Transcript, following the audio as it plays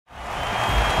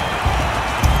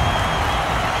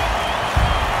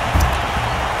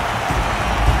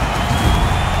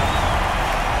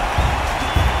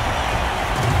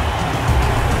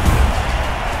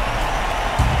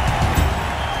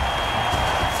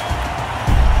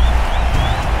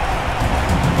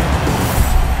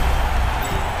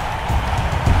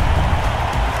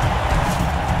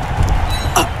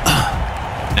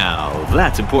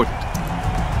VLAD's important.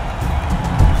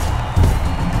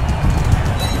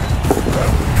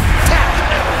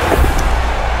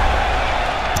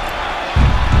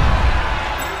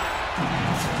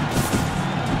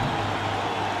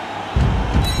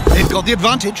 They've got the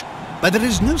advantage, but there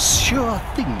is no sure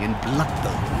thing in Blood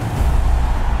Bowl.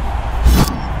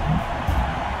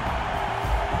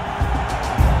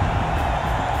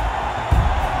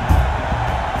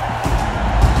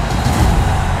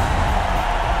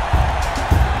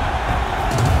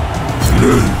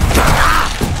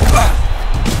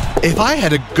 If I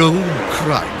had a gold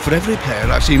crime for every player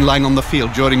I've seen lying on the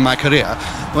field during my career,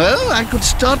 well, I could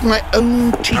start my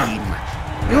own team.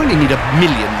 You only need 1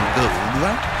 million gold,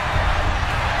 right?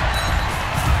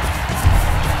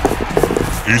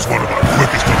 He's one of our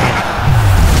quickest to limit.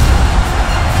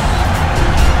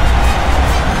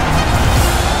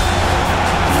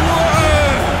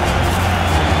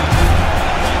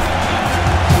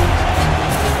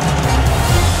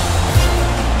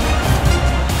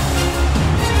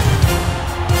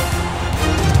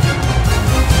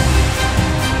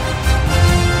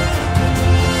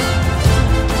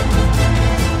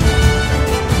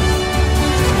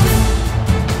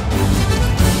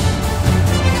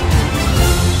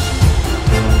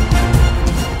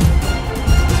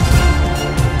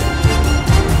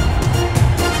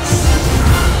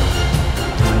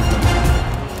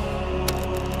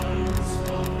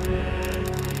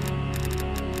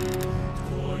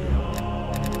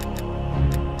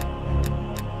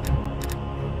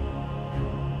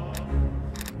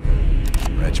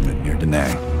 Regiment near Da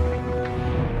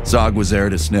Nang. Zog was there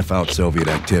to sniff out Soviet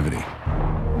activity.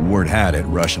 Word had it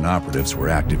Russian operatives were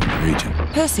active in the region.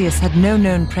 Perseus had no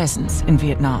known presence in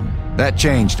Vietnam. That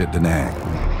changed at Da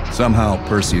Nang. Somehow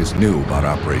Perseus knew about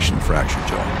Operation Fracture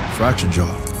Jaw. Fracture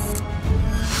Jaw.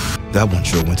 That one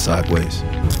sure went sideways.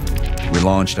 We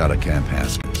launched out of Camp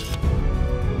Haskins.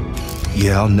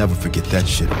 Yeah, I'll never forget that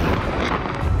shit.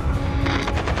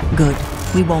 Good.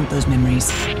 We want those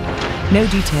memories. No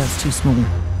details too small.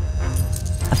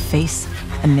 A face,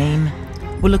 a name.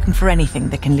 We're looking for anything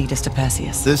that can lead us to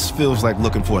Perseus. This feels like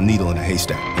looking for a needle in a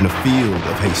haystack, in a field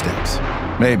of haystacks.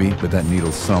 Maybe, but that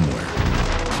needle's somewhere.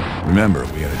 Remember,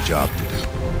 we had a job to do.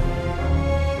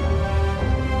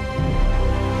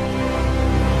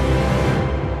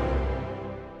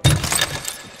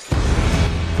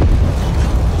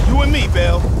 You and me,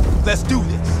 Bell. Let's do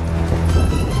this.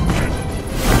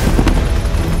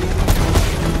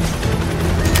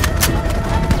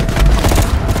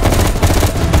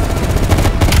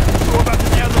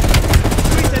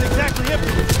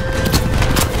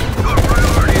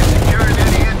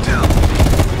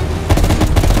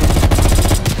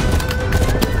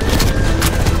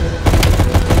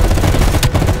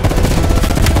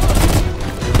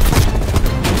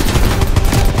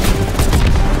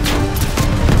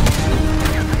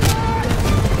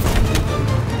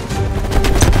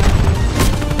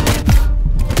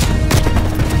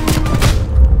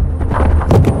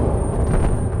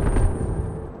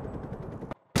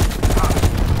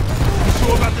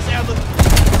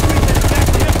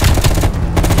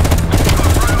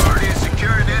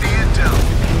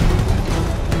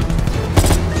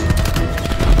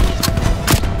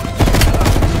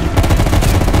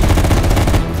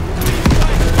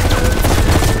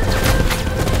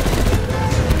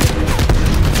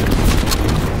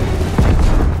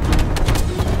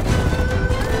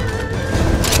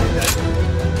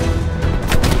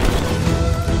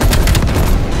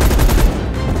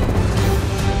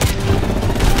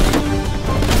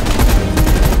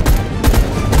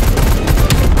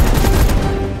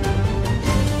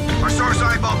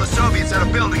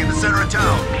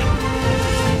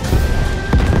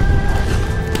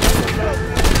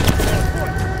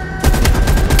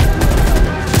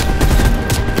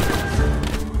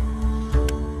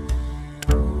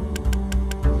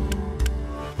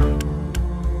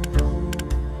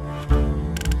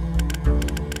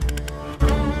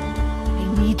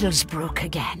 Broke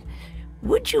again.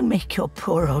 Would you make your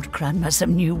poor old grandma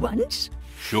some new ones?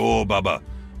 Sure, Bubba.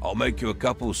 I'll make you a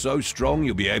couple so strong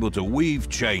you'll be able to weave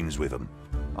chains with them.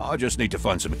 I just need to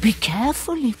find some... Be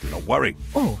careful if... Don't worry.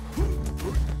 Oh.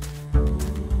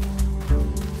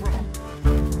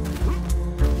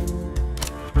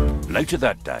 Later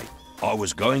that day, I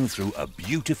was going through a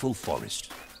beautiful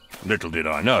forest. Little did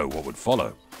I know what would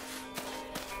follow.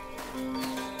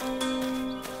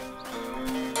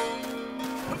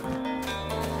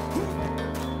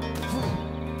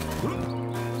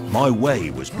 My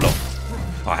way was blocked.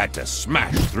 I had to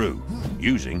smash through,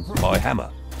 using my hammer.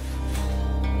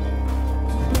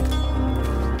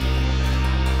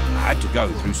 I had to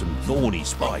go through some thorny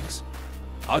spikes.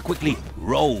 I quickly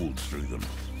rolled through them.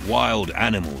 Wild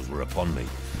animals were upon me.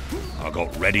 I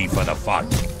got ready for the fight.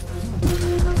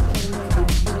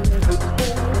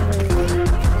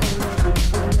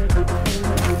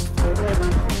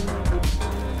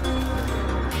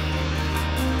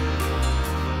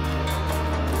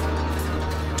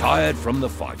 Tired from the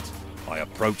fight, I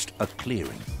approached a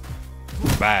clearing.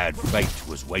 Bad fate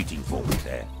was waiting for me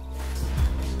there.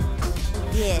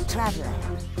 Dear traveler,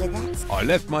 with that, I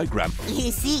left my grandpa.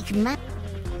 you seek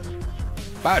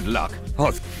Bad luck.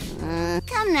 Oh,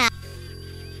 come now.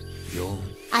 you're...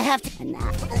 I have to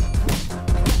now.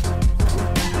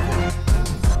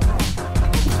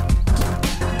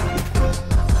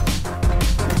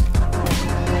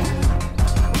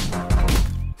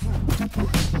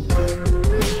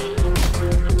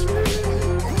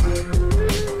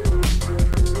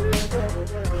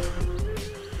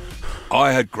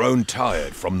 I had grown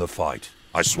tired from the fight.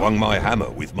 I swung my hammer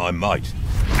with my might,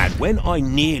 and when I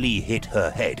nearly hit her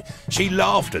head, she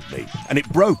laughed at me, and it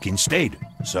broke instead.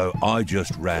 So I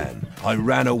just ran. I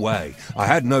ran away. I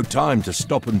had no time to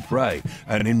stop and pray,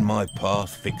 and in my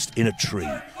path fixed in a tree,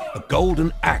 a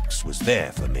golden axe was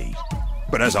there for me.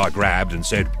 But as I grabbed and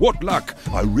said, "What luck?"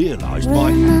 I realized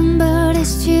my... Remember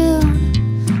this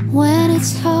June, when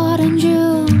it's hot in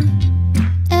June,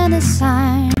 and the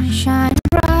sun shines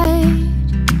bright.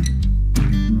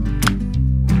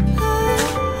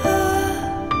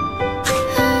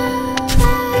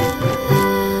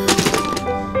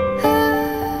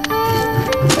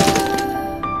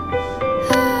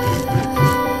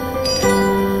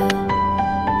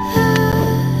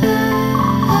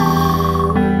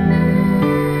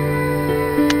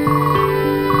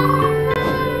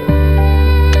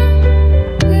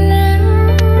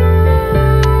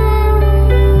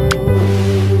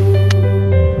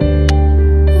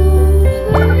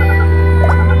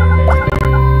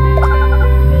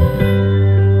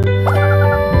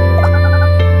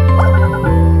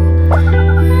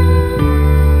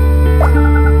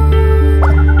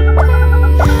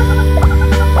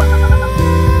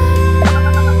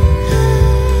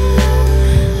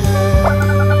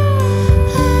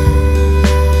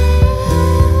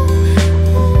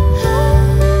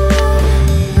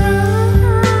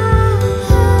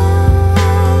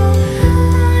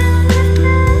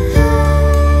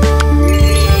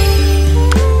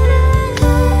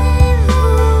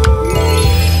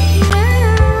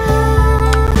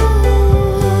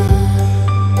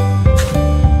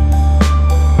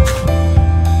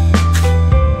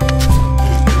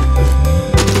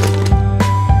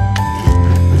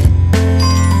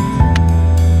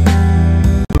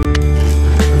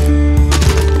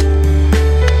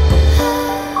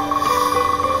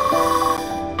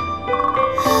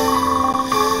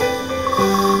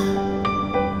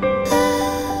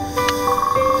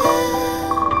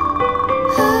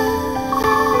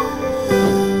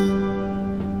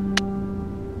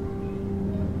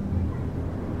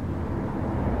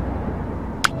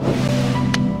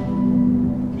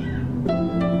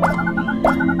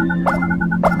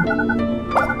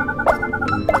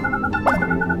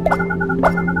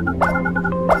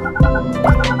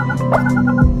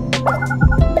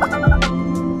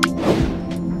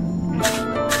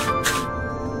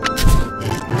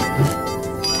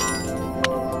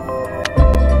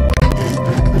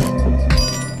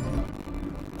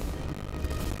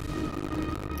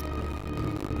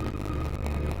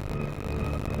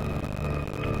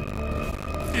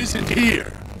 Isn't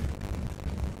here.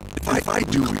 If I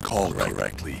do recall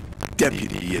correctly,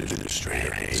 Deputy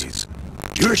Administrator Hayes,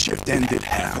 your shift ended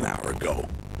half an hour ago.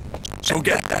 So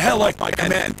get the hell off my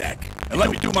command deck and let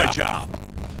me do my job.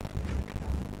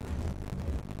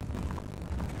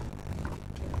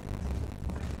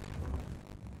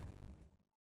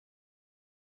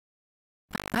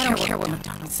 I don't care what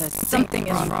McDonald says. Something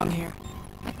is wrong here.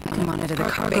 I can monitor the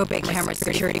cargo bay camera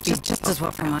security feed just as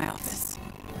well from my office.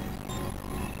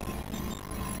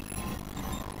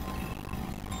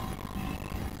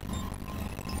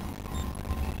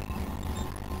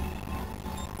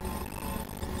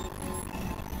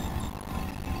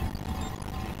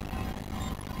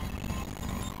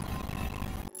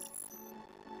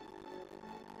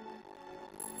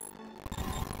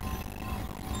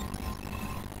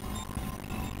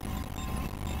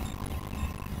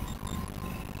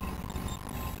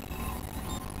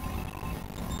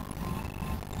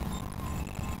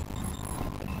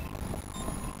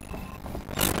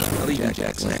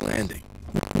 Jack's Landing.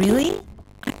 Really?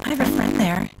 I have a friend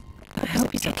there. I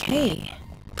hope he's okay.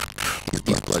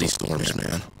 These bloody storms,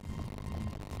 man.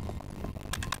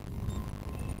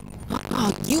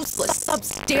 Oh, useless,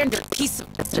 substandard piece of...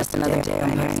 It's just another day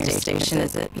on your station,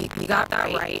 is it? You got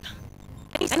that right.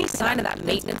 Any sign of that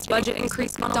maintenance budget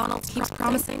increase McDonald keeps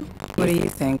promising? What do you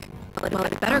think? Well,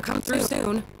 it better come through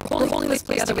soon. We're holding this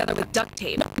place together with duct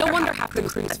tape. No wonder half the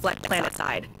crews fled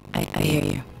planet-side. I hear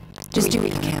you. Just do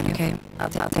what you can, okay? I'll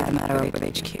take the matter over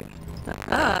at HQ.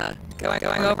 Going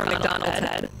over McDonald's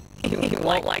head. You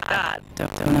won't like that.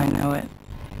 Don't I know it?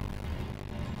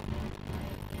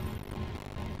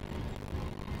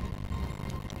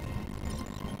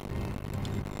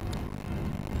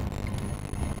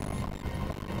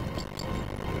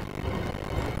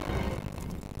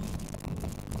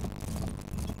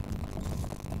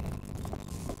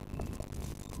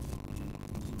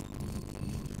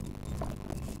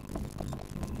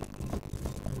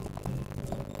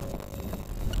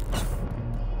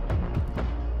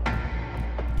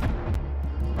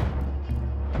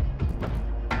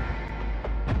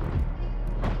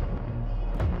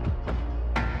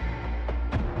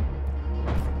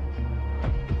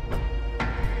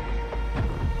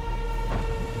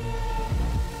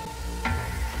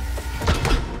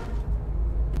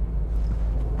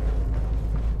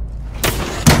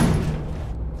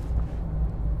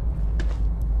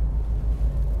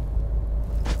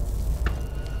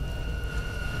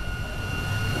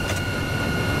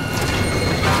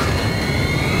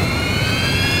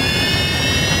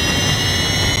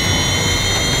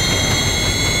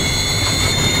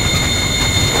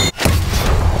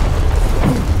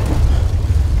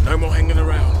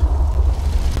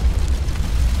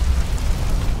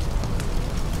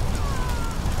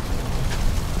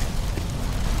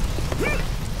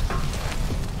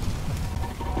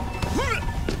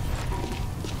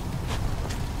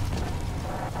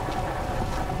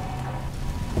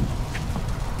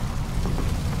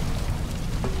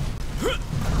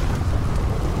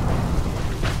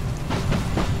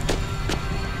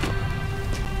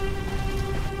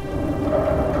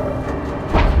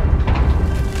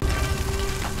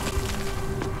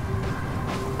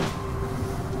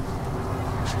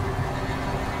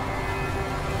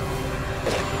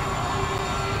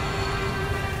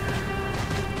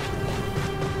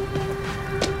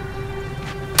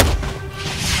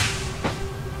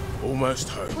 Almost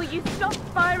home. Will you stop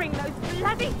firing those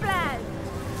bloody flares?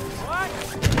 What?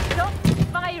 Stop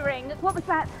firing. What was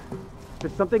that?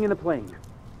 There's something in the plane.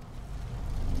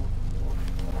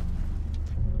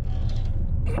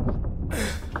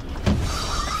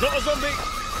 Not a zombie!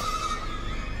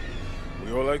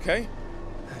 We all okay?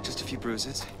 Just a few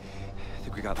bruises. I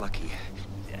think we got lucky.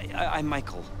 I'm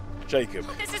Michael. Jacob.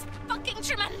 Oh, this is fucking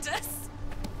tremendous!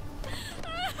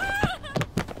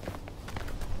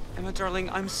 Emma, darling,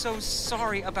 I'm so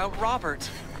sorry about Robert.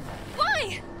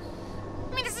 Why?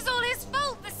 I mean, this is all his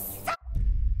fault. The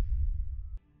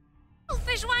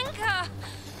selfish wanker.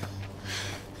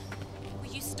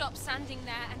 Will you stop standing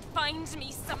there and find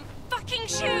me some fucking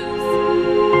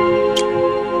shoes?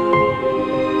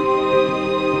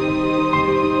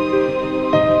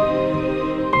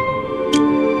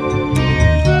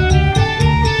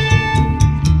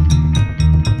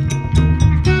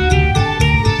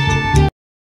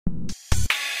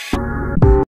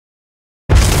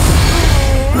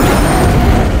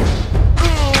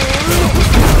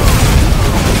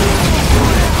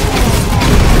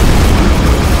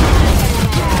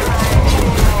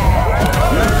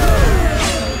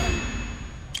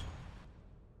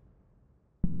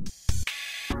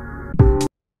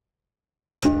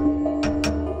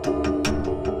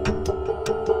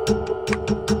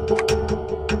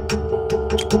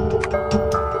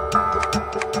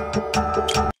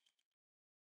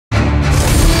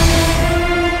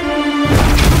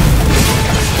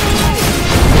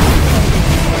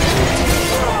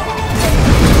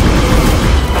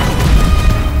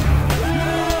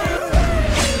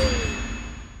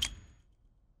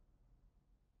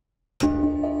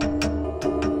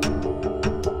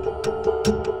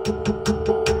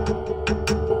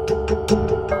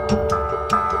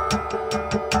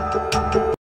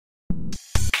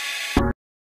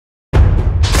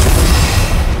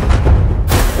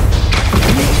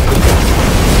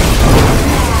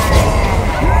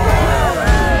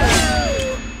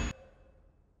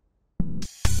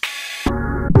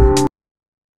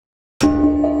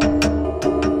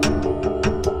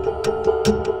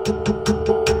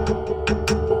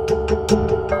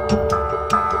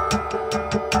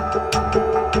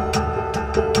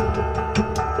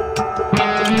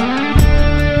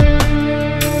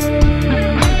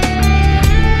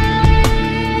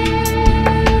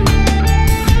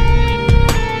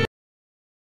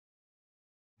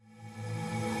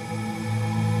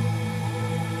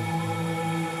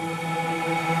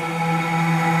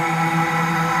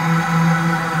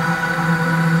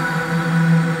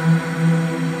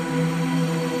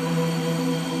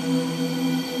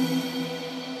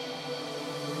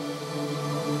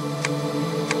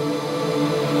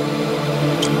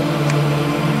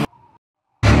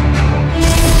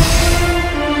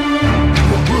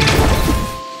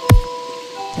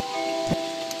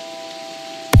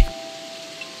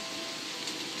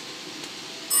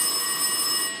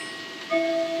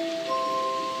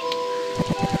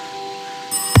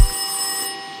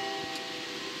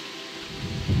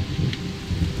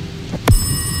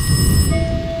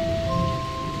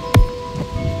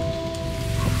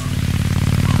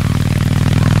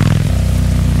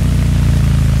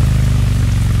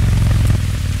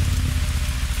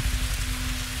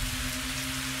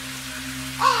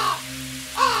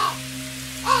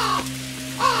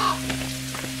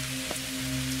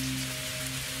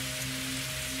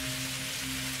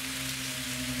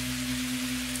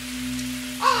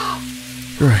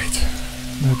 Great.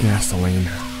 No gasoline.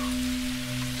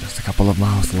 Just a couple of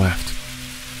miles left.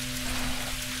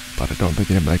 But I don't think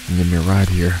anybody can give me a ride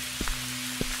here.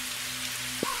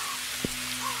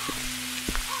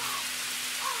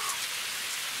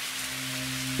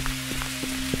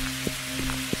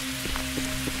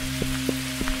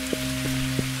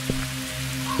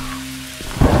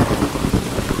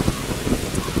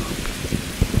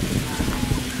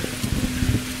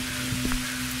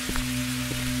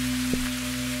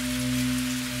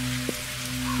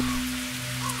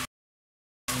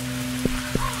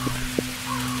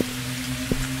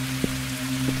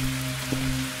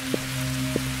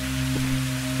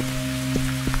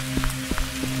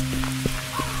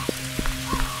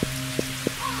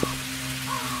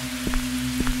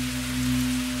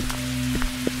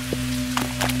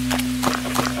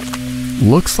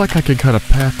 Looks like I could cut a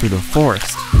path through the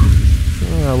forest.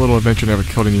 A little adventure never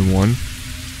killed anyone.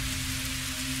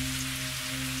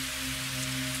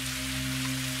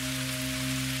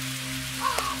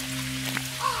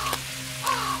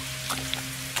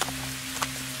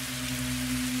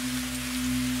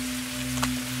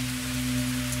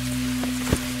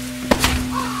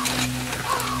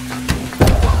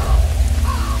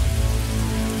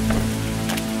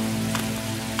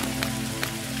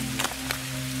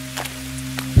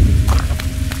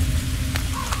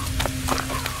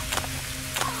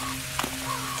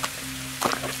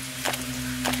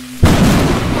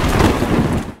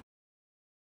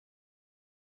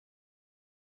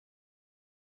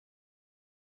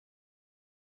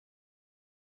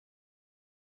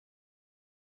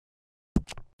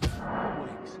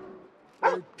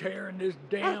 They're tearing this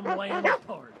damn land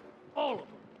apart. All of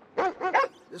them.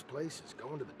 This place is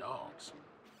going to the dogs.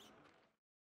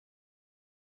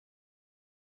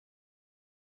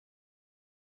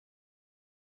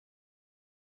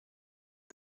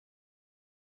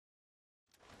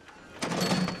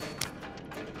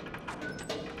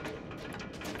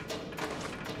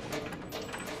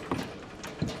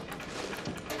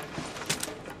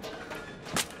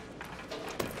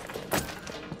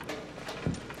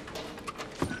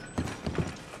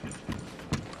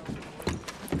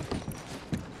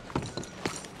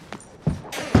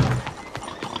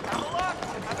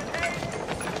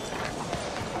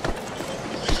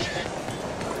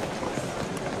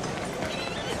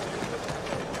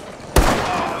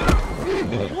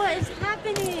 What is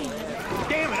happening?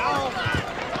 Damn it all!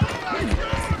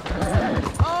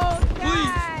 Oh,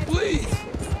 God! Please!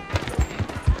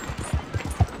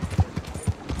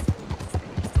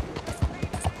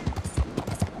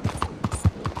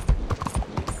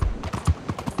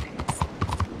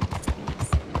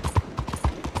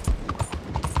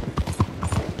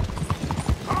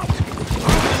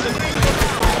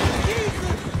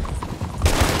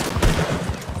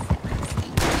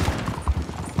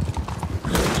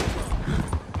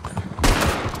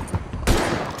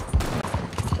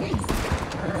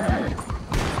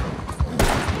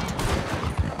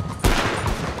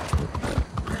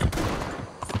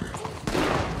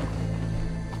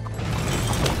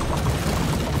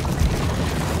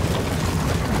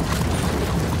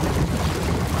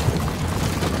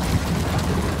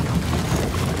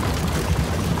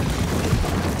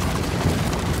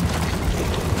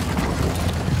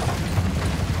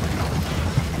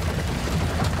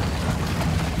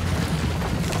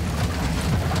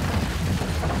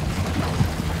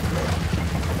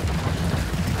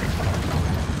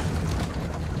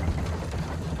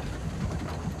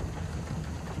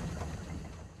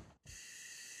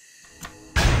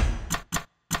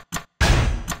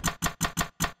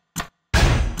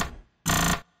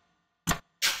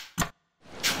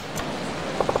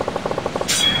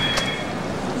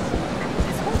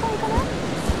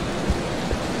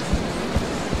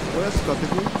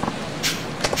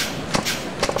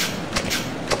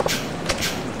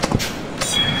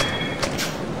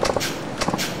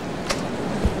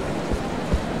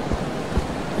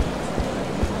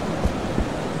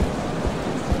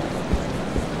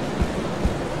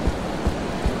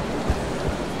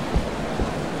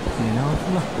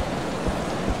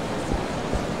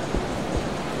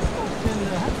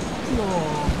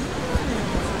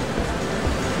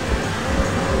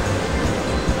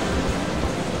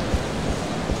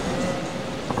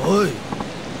 Oi!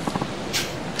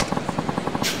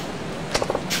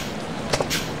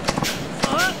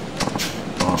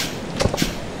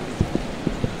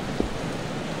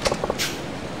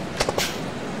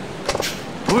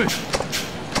 Oi!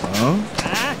 Huh?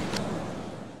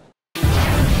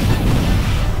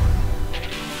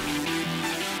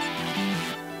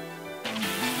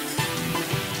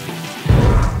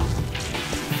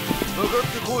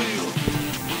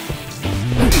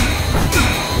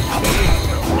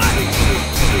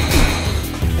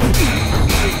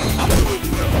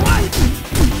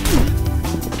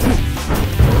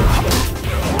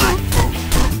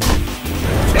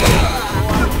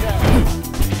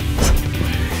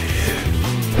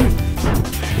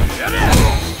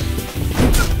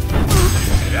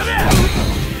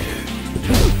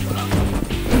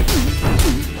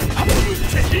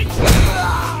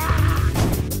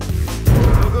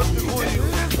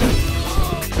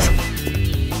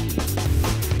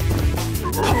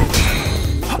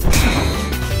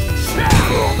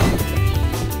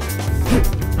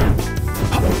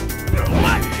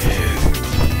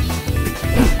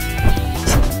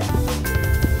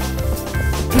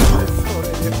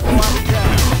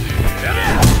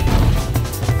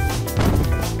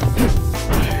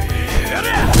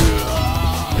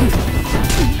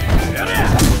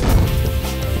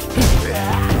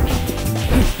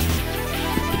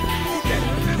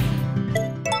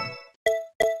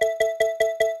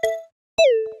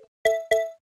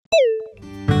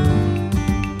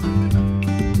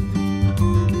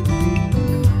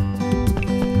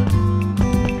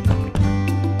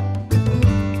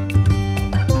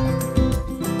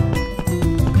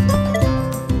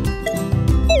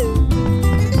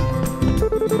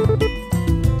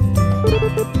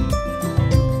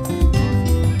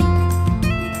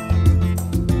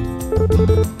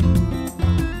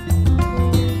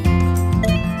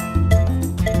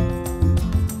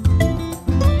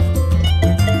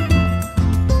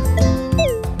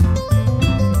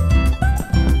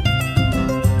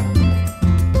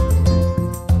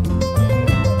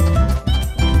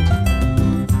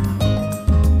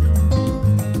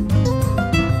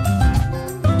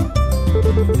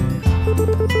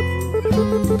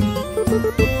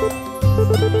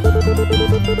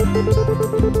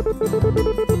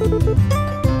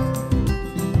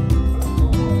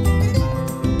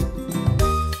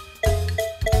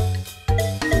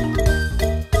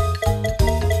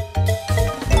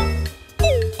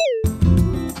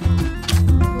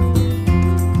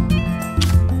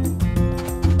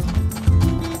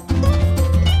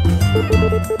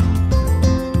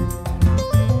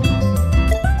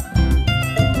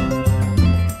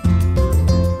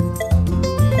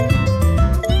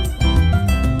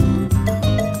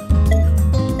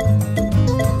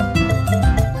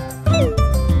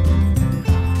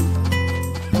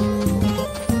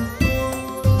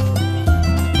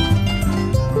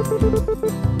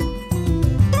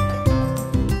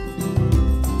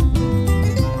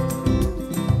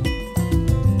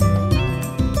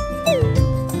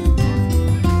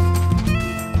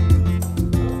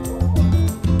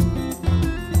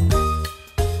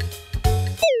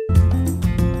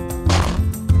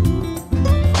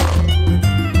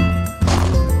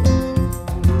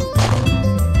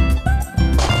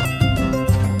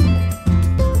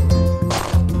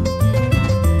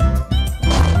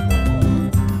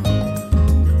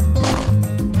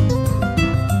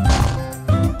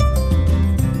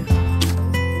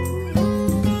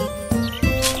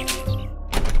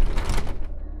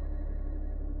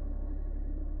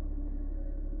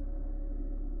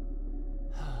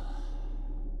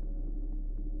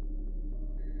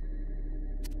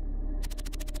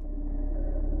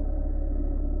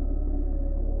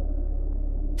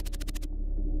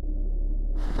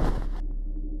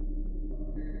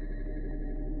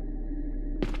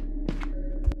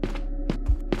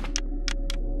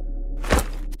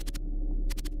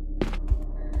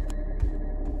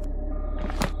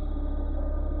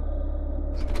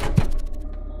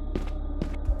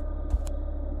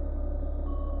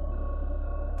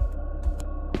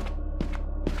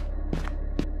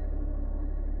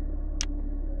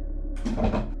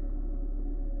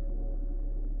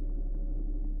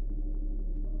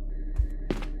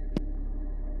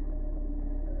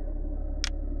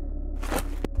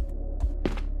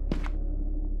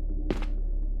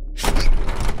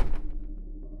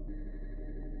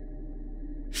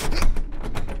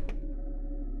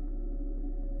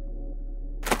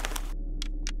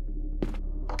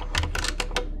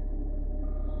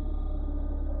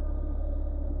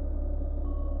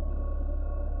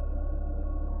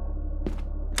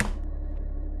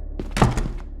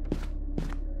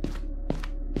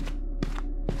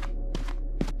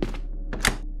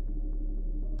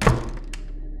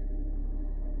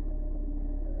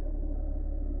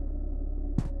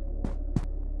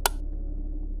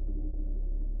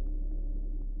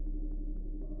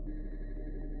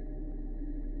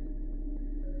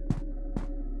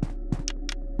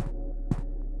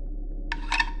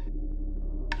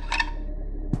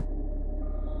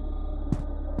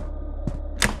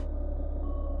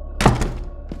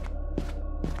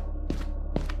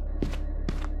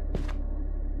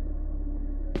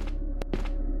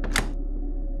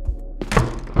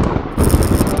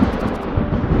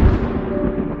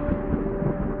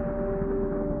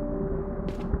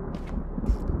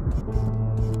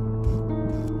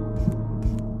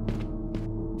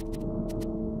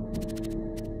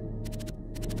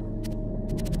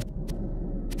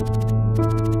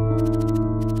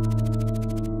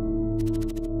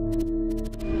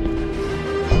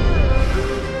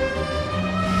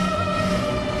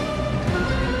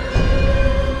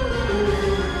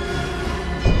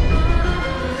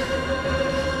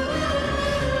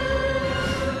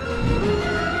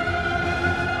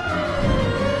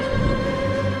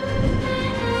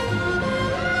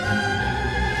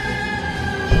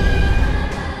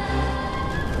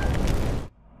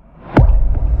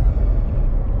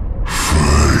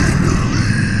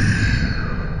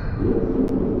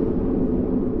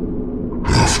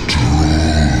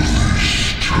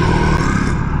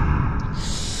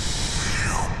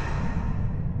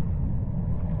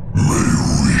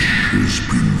 has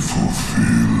been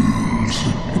fulfilled.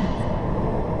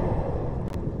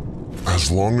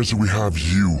 As long as we have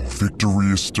you, victory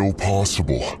is still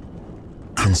possible.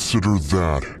 Consider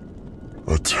that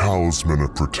a talisman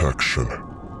of protection.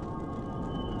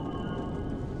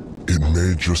 It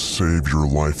may just save your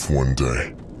life one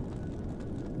day.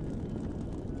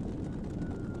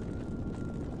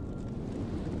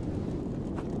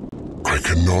 I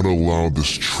cannot allow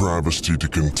this travesty to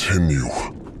continue.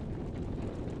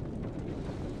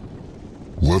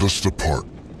 Let us depart.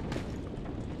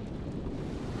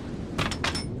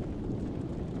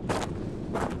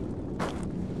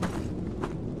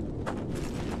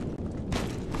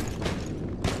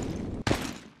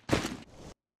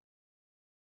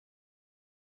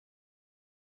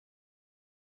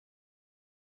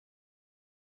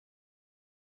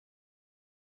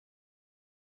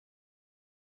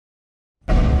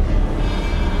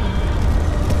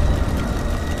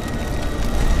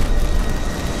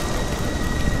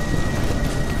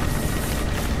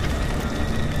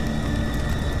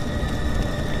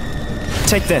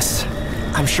 Take this.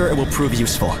 I'm sure it will prove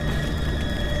useful.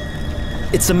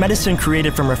 It's a medicine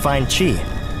created from refined qi.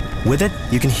 With it,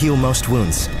 you can heal most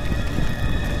wounds.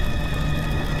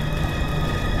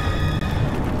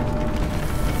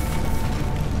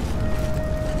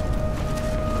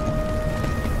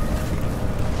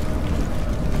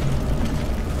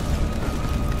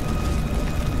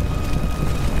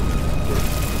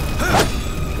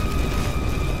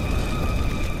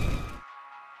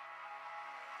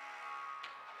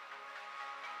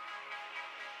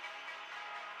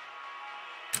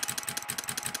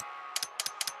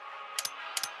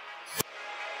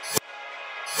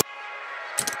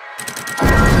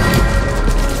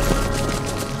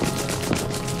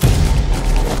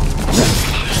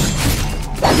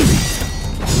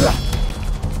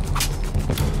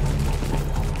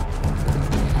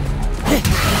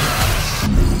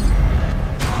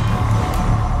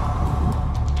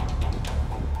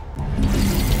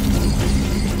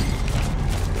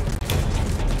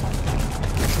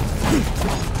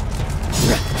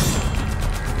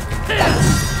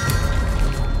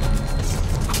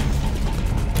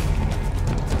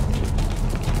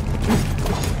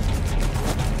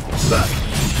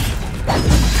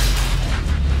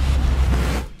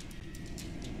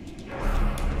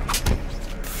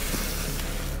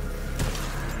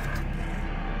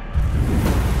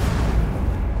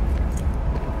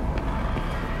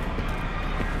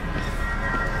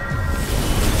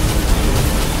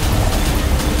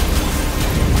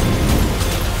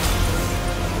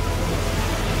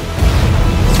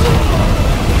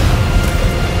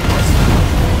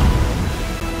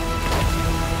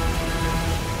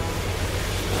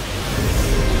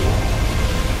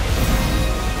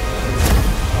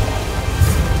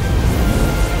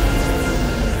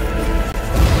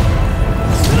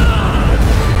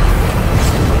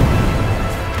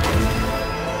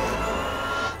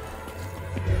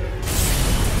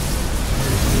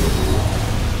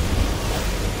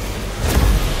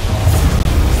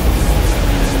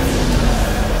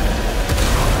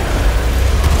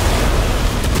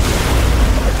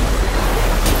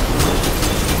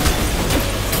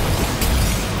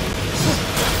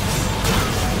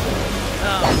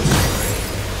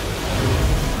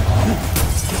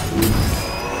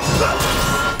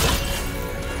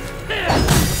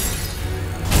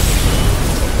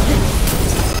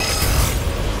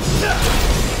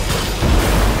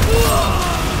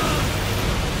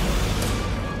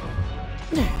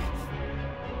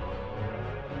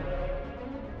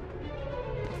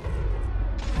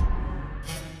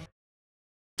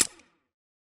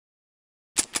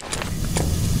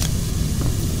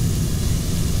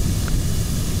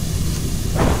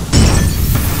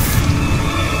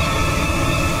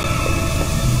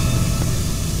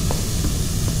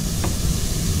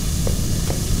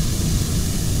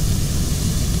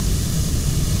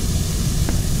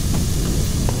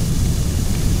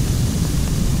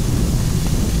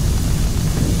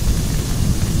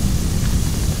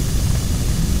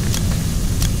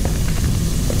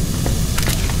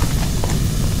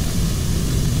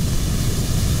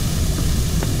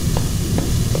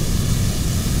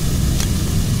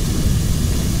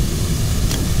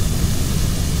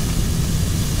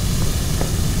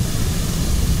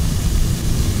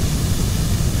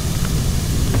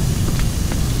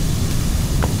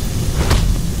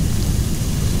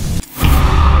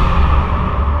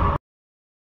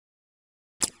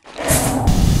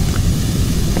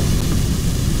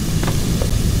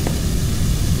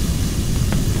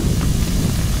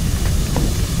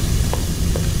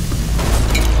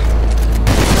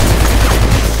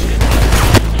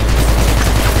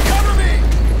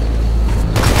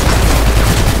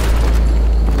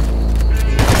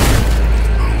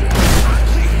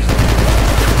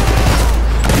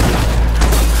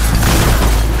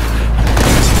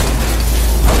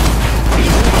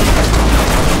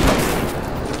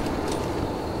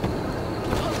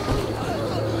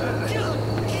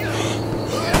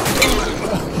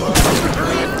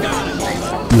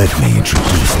 Let me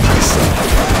introduce myself.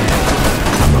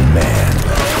 I'm a man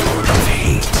of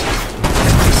hate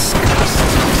and disgust.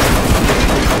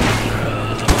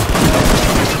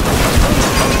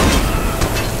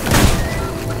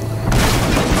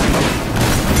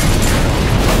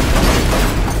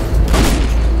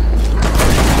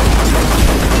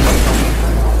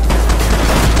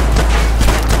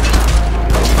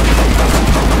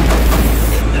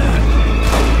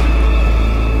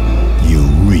 You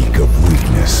reek of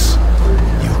weakness,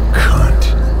 you cunt.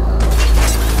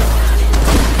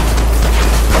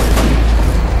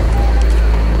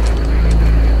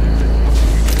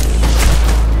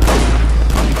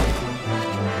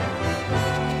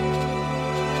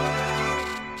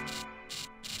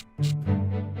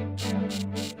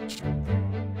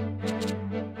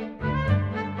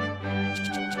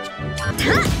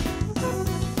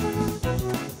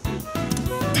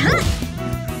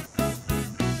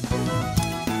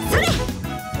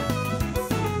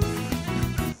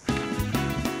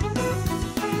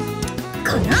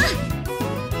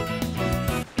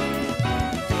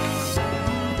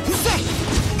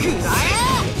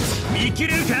 見切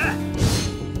れるか。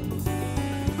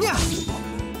にゃ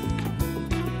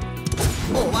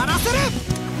終わらせる。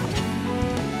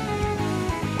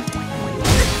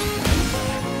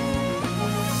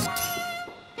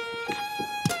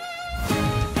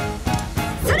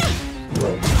それいっ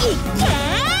け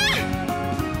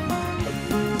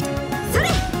それ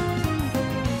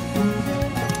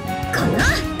この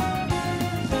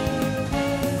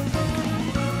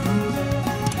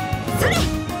それ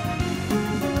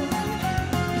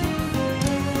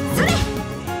それ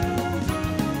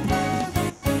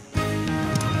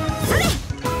それ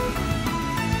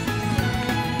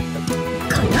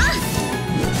この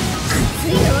熱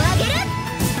いのをあげる。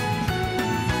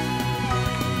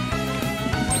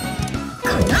こ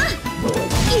の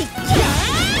いっけ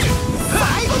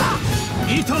最後だ。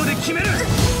2投で決める。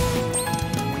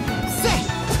せ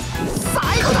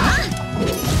最後だ。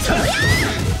そりゃ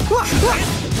わわ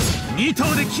2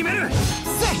投で決める。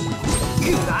せ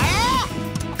くらえ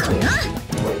この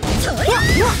そりゃ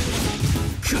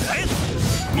くらえ。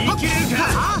見切れるか。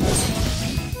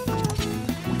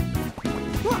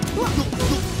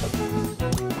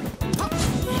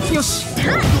よし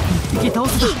一匹倒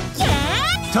すだ。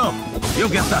とよ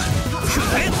くやった。くら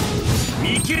え。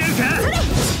見切れるか。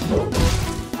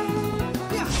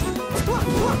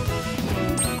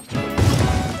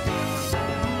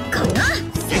この行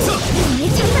くぞ。め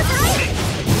ちゃなさい。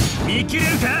見切れ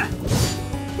るか。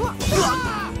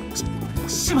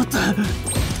しまった。それ熱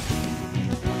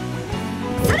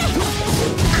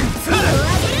いのをあ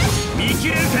げる。見切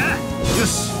れるか。よ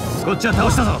しこっちは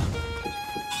倒したぞ。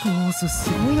ボースす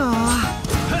ごいな。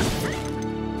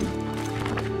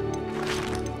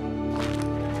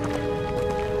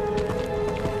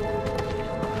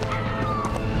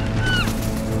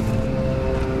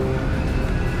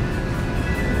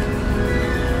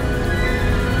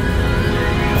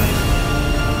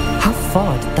How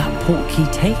far did that portkey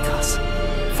take us?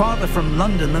 Farther from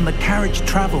London than the carriage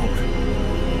travelled.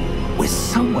 We're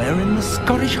somewhere in the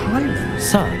Scottish Highlands.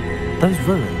 Sir, those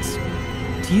ruins.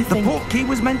 Do you think... The portkey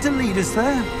was meant to lead us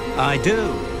there? I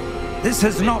do. This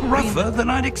has not been rougher than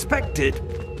I'd expected.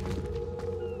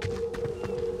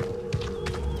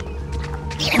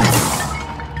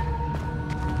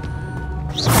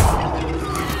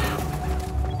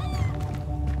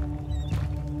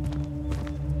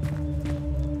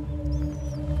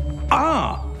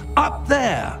 Ah, up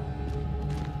there.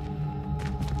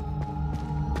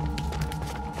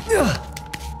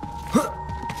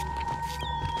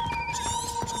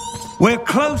 We're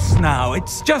close now.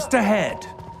 It's just ahead.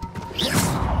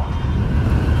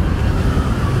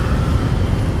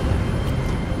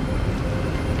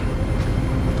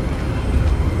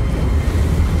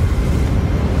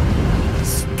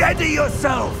 Steady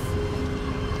yourself.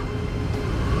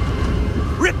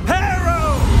 Reparo!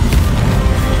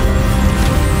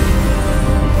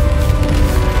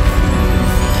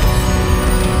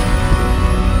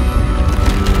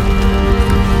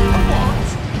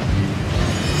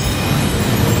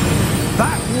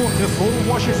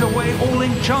 Waterfall washes away all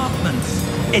enchantments.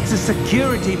 It's a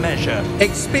security measure.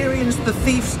 Experienced the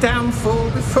thief's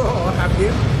downfall before, have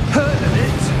you? Heard of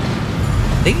it?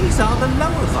 These are the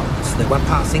lower vaults that we're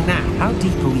passing now. How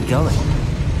deep are we going?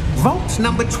 Vault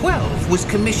number 12 was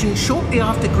commissioned shortly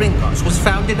after Gringotts was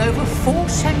founded over 4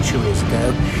 centuries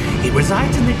ago. It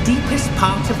resides in the deepest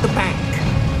part of the bank.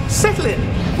 Settle in.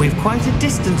 We've quite a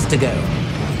distance to go.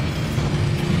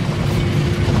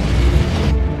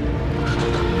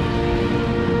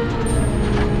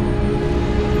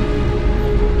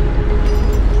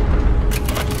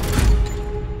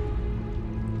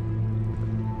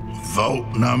 Vault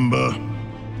number?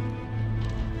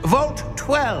 Vault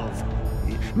 12.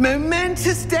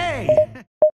 Momentous day.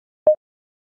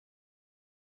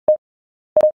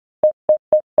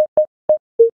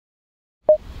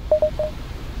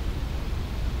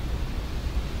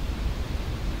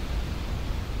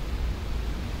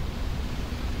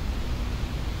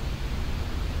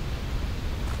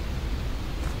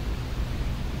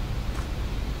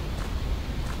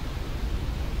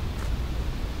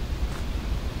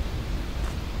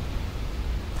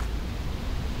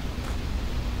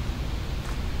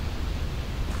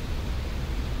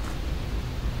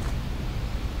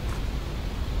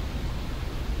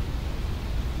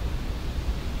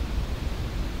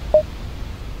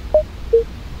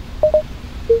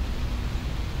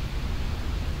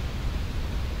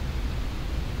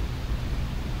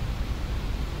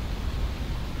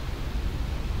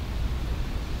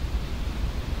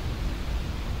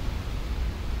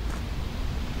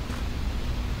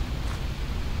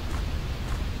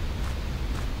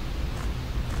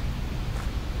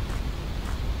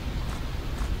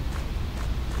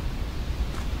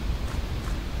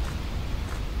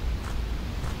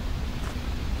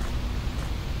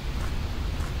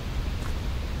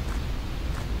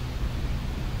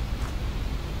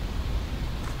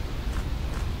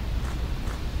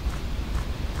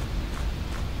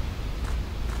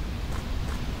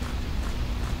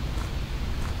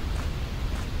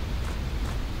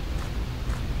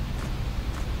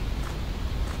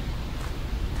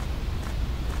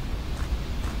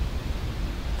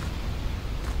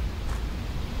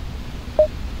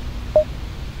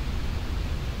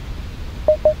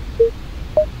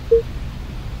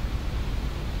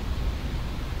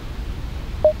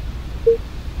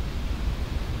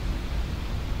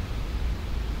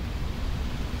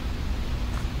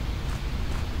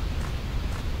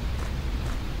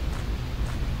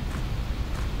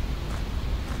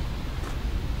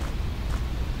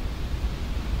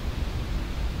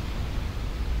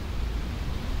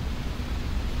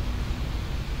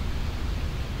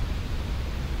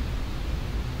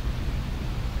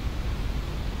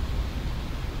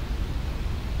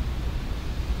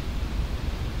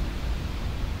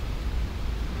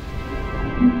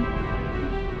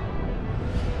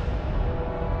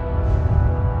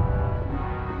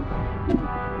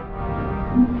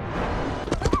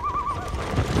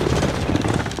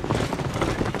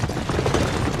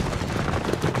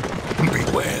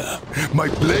 My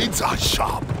blades are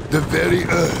sharp. The very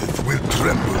earth will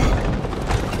tremble.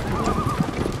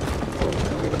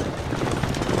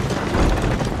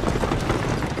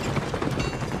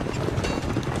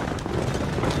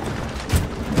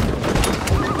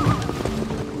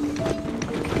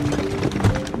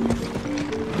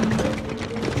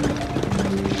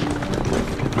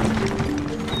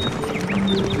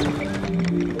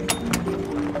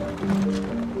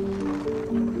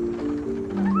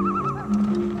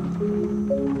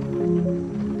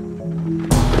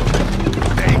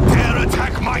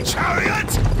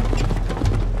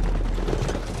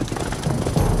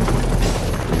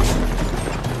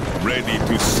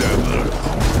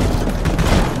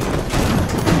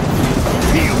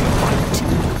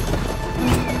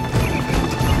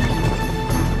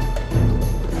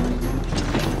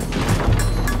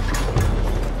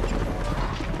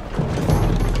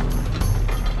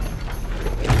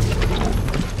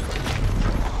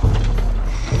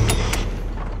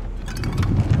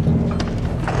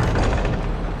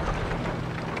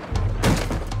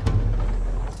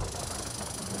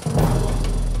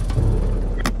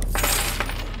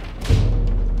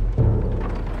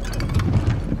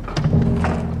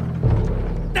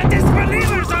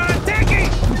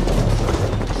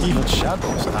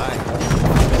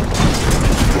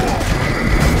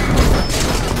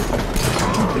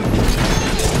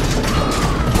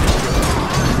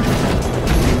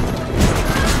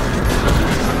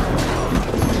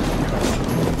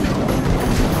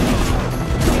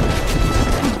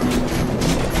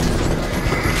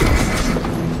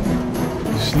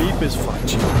 Is for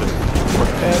children.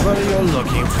 Whatever you're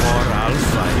looking for, I'll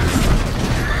find.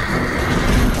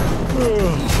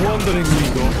 Wandering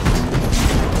Eagle.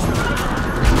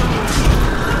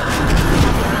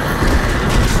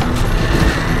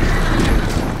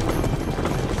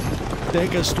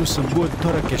 Take us to some good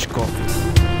Turkish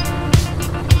coffee.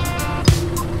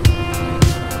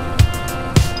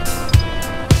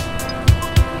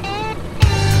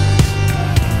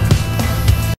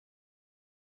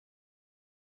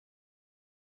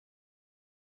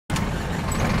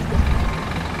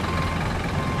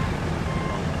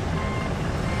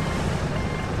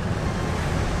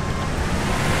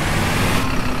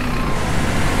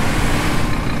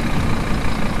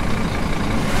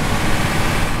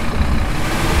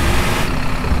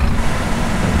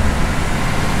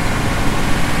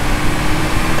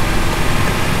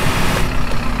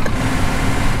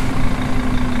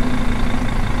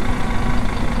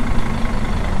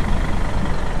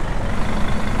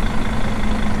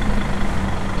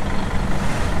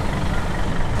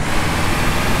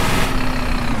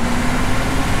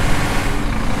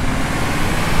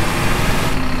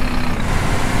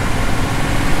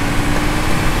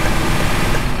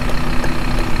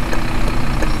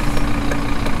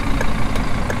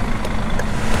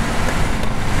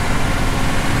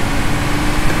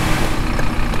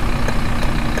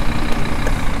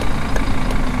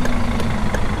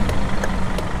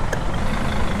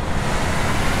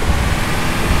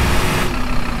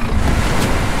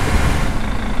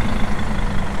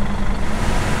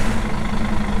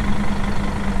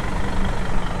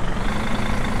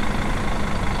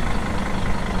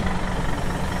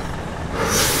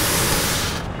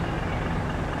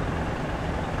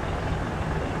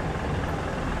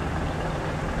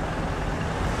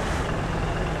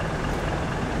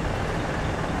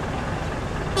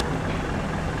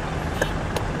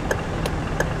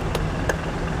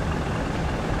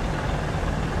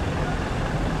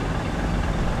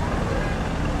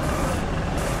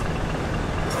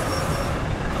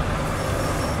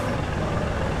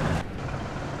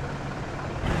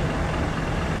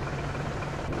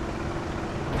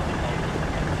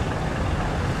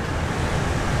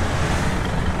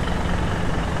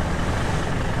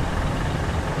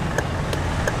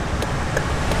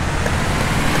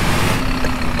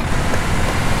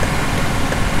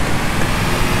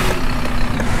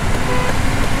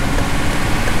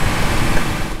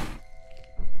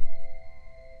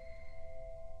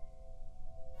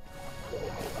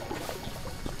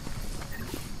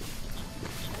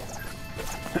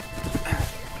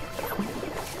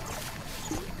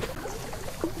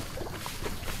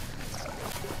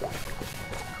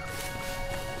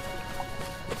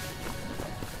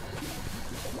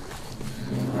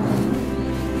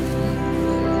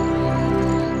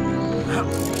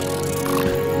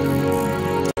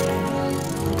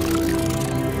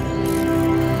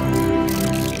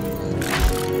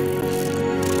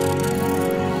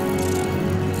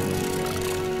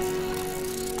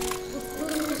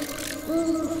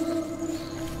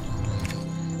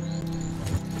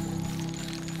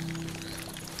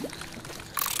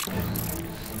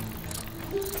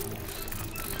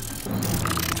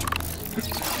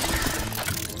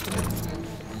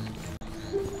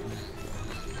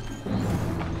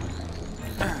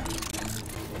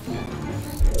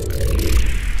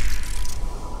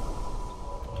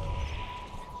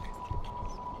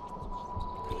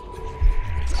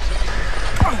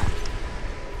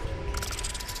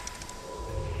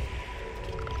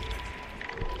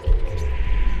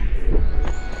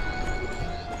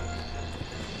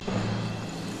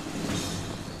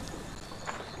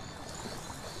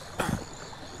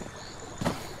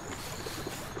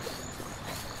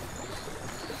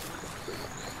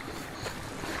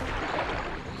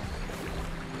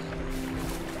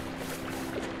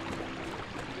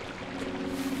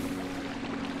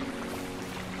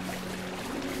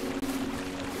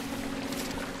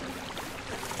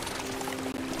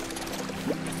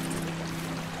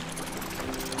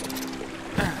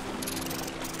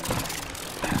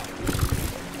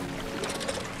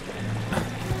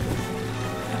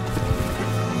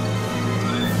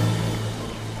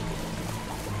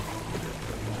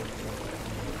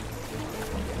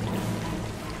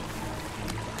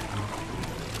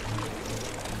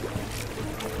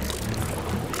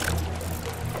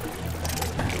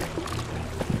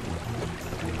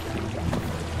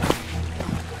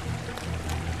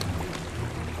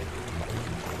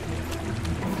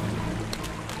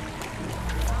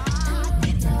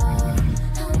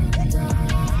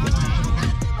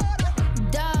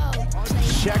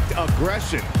 Checked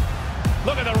aggression.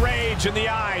 Look at the rage in the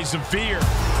eyes of fear.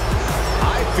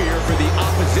 I fear for the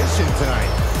opposition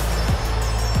tonight.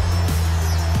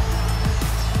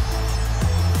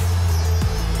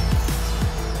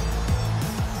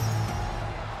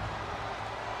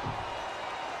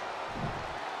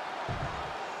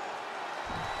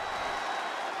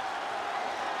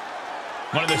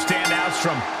 One of the standouts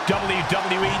from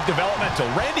WWE developmental.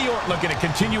 Randy Orton looking to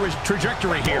continue his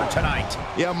trajectory here tonight.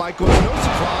 Yeah, Michael, it's no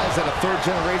surprise that a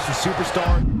third-generation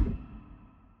superstar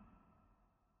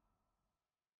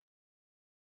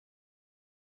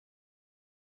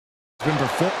has been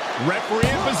performed. Referee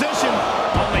in position.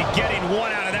 Only getting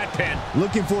one out of that pin.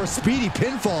 Looking for a speedy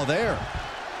pinfall there.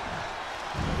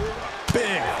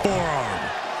 Big forearm.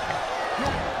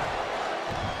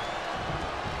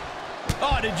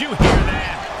 Oh, did you hear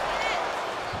that?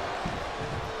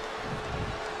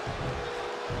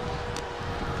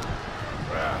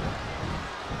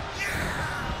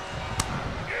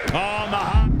 Oh,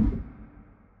 Muhammad.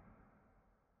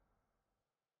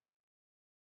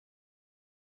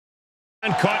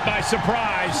 And caught by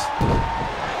surprise.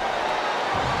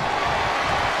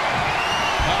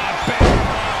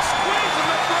 Squeezing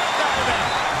the breath out of him.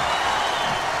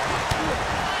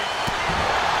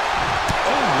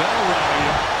 Oh, that'll rally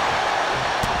you.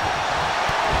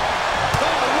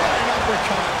 Oh, what an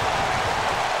uppercut.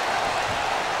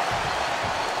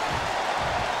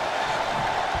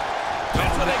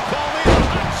 That's what they call me, a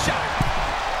hot shot.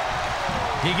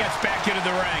 He gets back into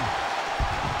the ring.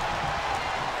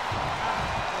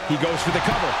 He goes for the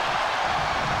cover.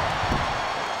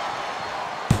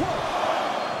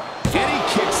 And he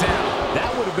kicks out.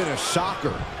 That would have been a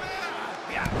shocker.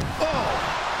 Oh.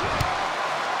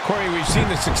 Corey, we've seen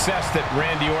the success that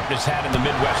Randy Orton has had in the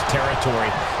Midwest territory.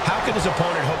 How can his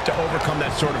opponent hope to overcome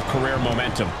that sort of career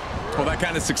momentum? Well, that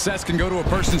kind of success can go to a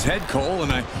person's head, Cole,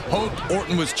 and I hope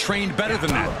Orton was trained better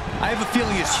than that. I have a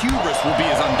feeling his hubris will be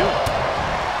his undoing.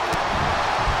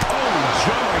 Oh,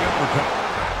 jumping uppercut.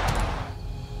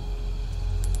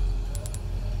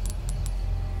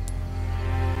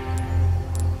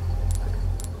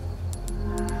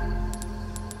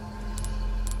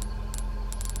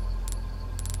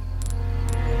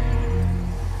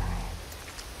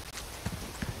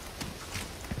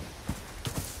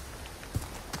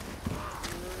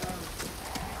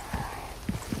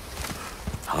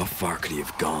 How far could he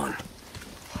have gone?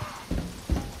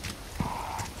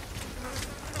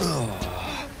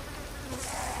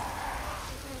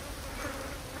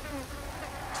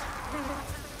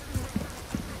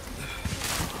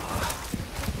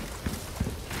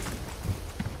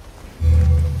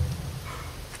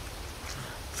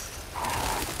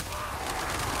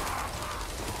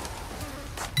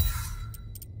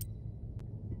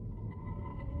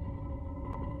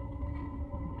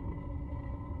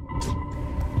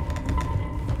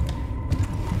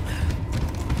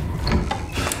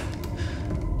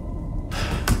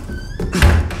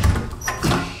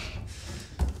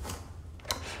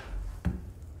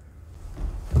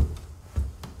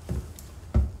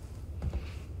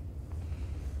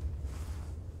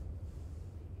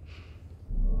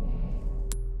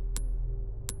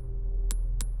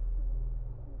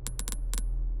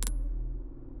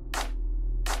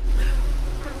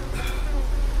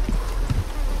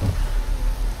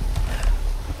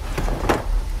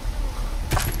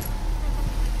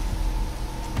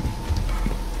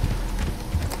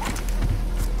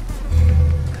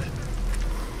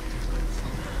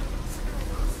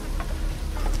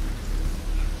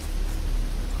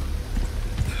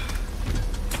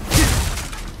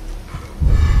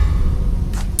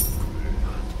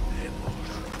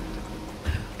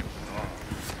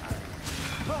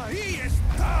 Ahí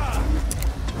está.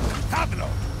 Hablo.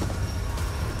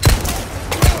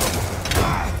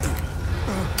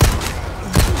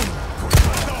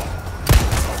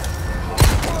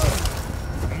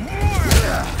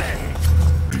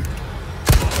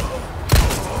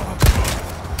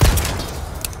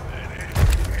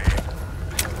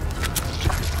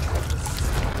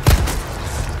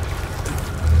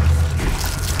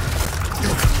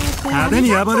派手に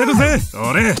暴れるぜ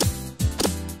俺。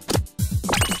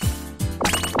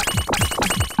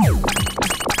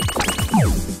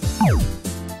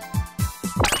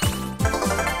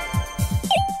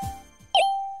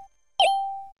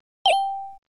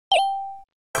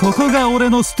ここが俺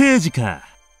のステージか。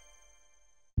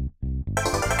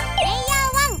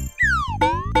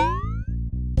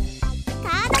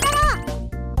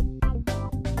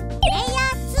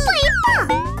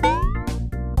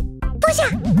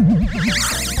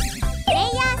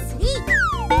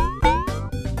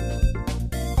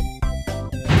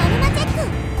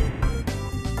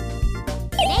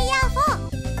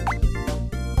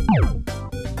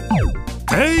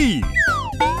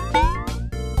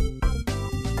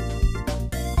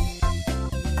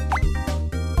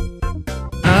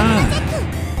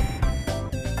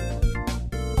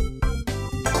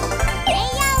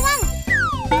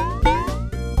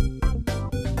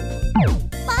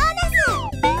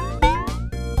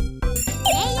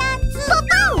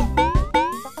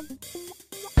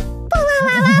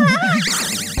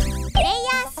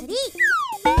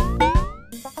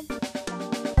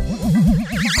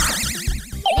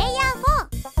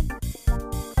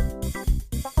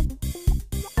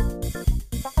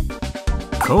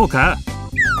そうか。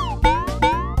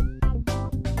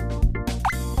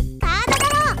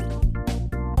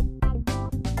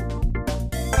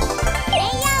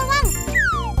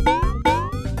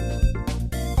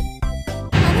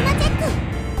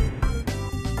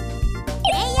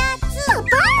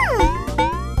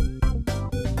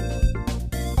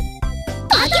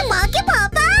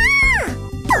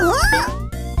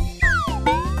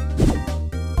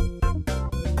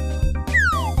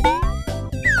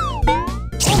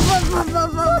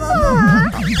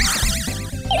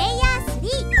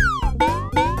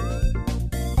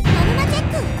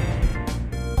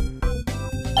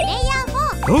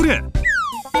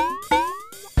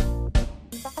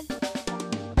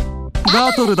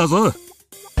バトルだぞ。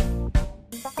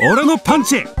俺のパン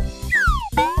チ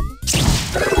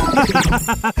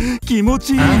気持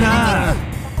ちいいな。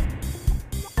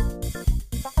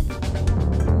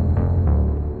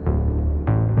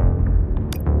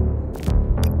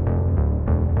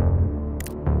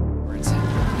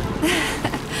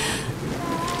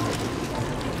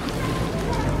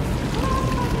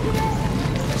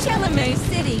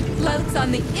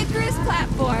On the Icarus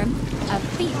platform, a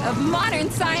feat of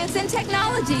modern science and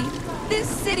technology. This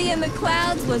city in the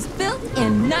clouds was built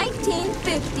in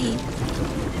 1950.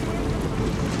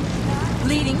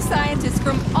 Leading scientists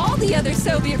from all the other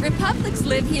Soviet republics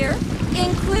live here,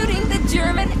 including the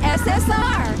German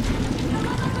SSR.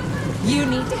 You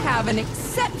need to have an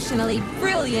exceptionally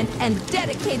brilliant and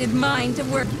dedicated mind to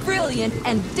work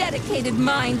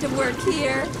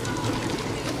here.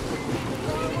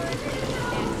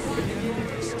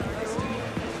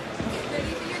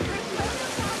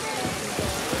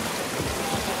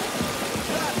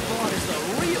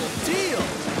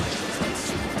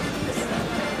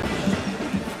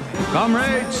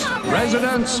 Comrades,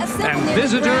 residents, and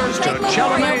visitors to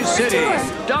Chelomey City,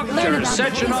 Dr.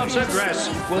 Sechenov's address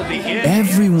will begin.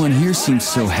 Everyone here seems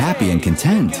so happy and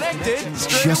content.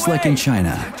 Just like in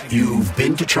China. You've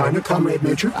been to China, Comrade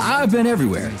Major? I've been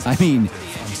everywhere. I mean,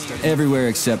 everywhere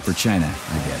except for China,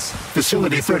 I guess.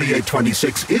 Facility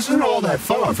 3826 isn't all that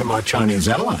far from our Chinese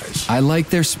allies. I like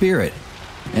their spirit.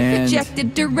 And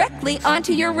Projected directly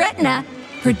onto your retina,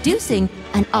 producing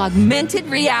an augmented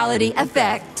reality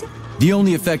effect. The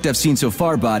only effect I've seen so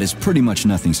far, Bot, is pretty much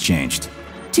nothing's changed.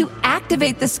 To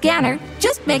activate the scanner,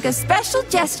 just make a special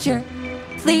gesture.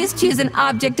 Please choose an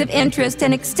object of interest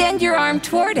and extend your arm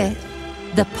toward it.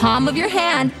 The palm of your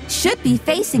hand should be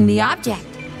facing the object.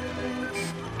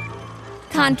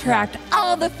 Contract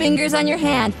all the fingers on your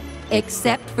hand,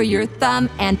 except for your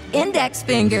thumb and index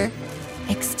finger.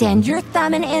 Extend your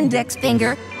thumb and index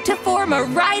finger to form a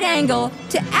right angle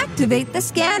to activate the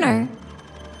scanner.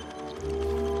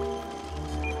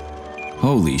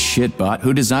 Holy shit, Bot.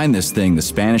 Who designed this thing? The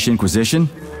Spanish Inquisition?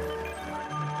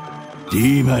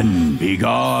 Demon, be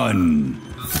gone.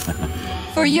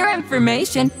 For your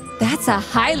information, that's a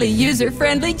highly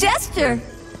user-friendly gesture.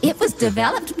 It was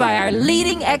developed by our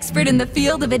leading expert in the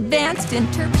field of advanced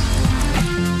interpretation.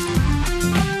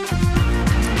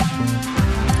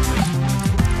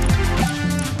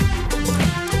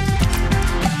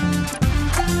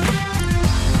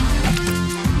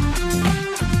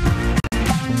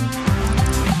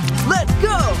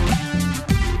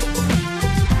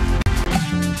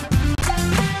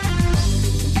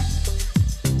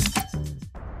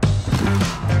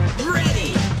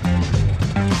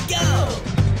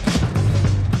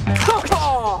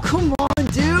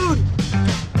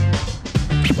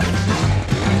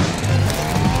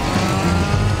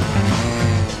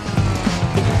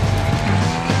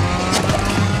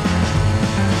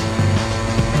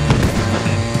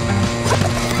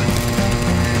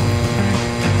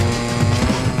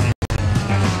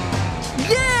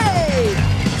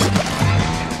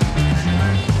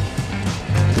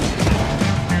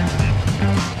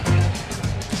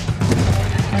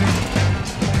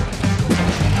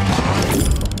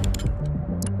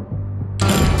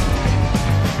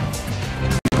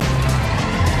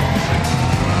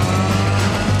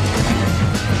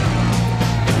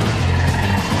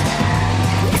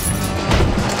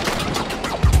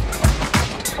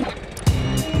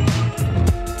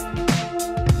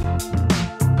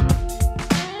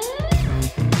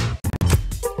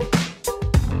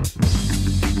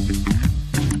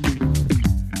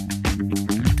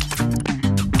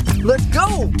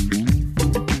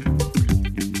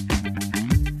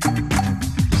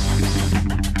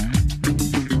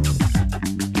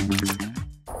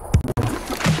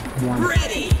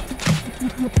 Ready!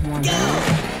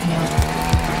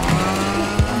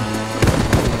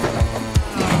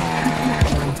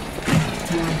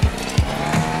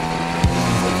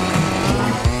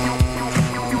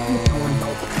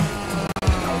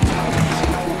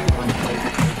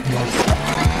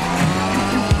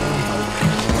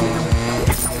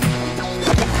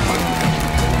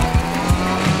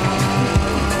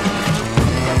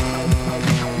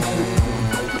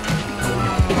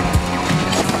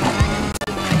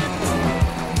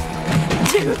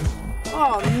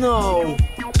 Oh no!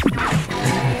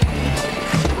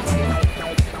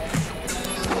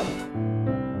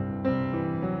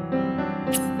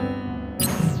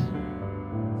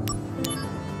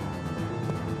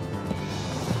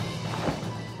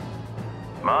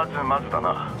まずだ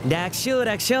な。楽勝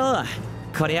楽勝。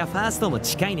これはファーストも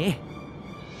近いね。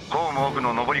ホーム奥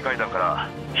の上り階段から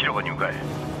広場に向かえ。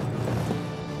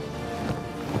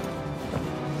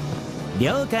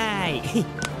了解。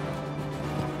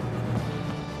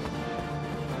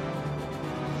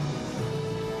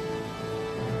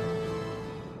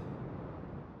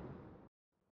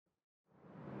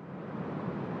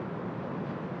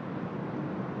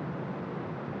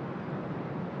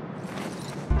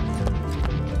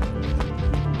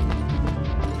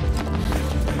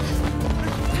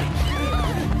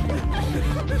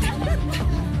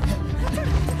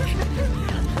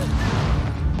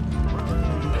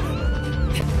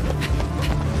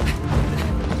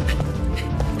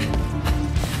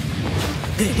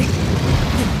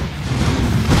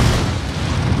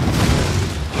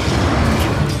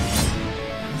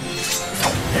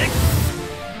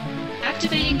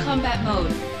Activating combat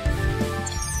mode.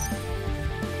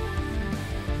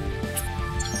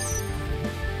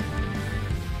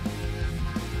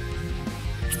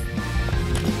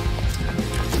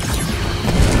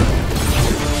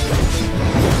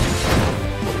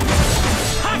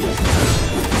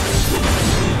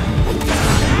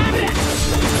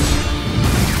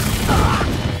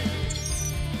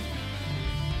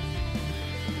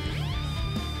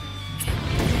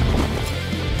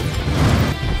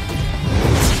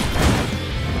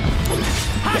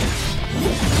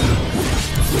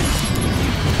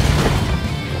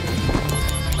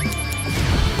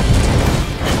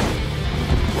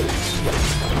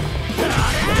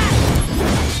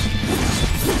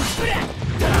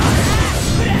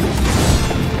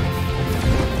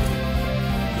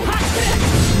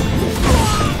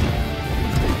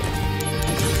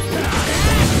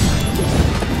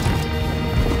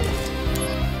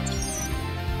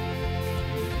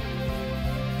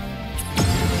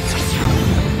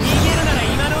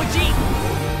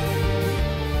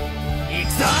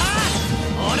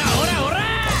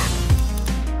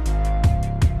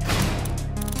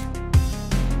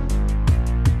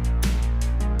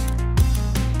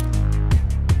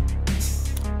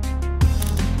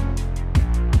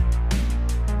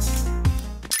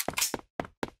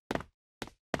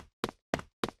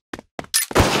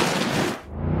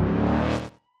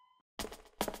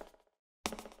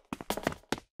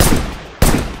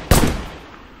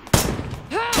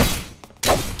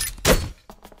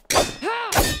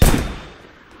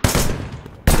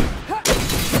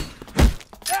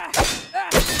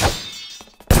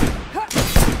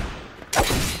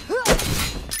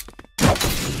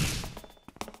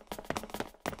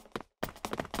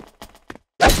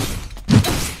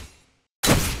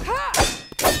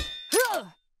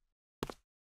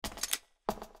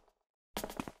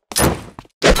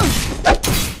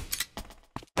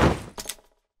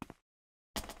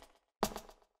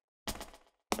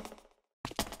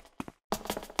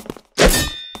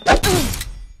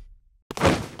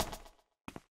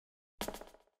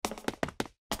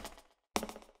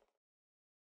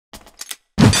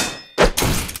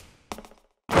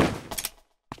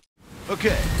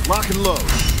 Okay, lock and load.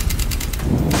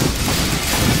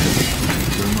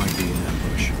 There might be an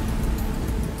ambush.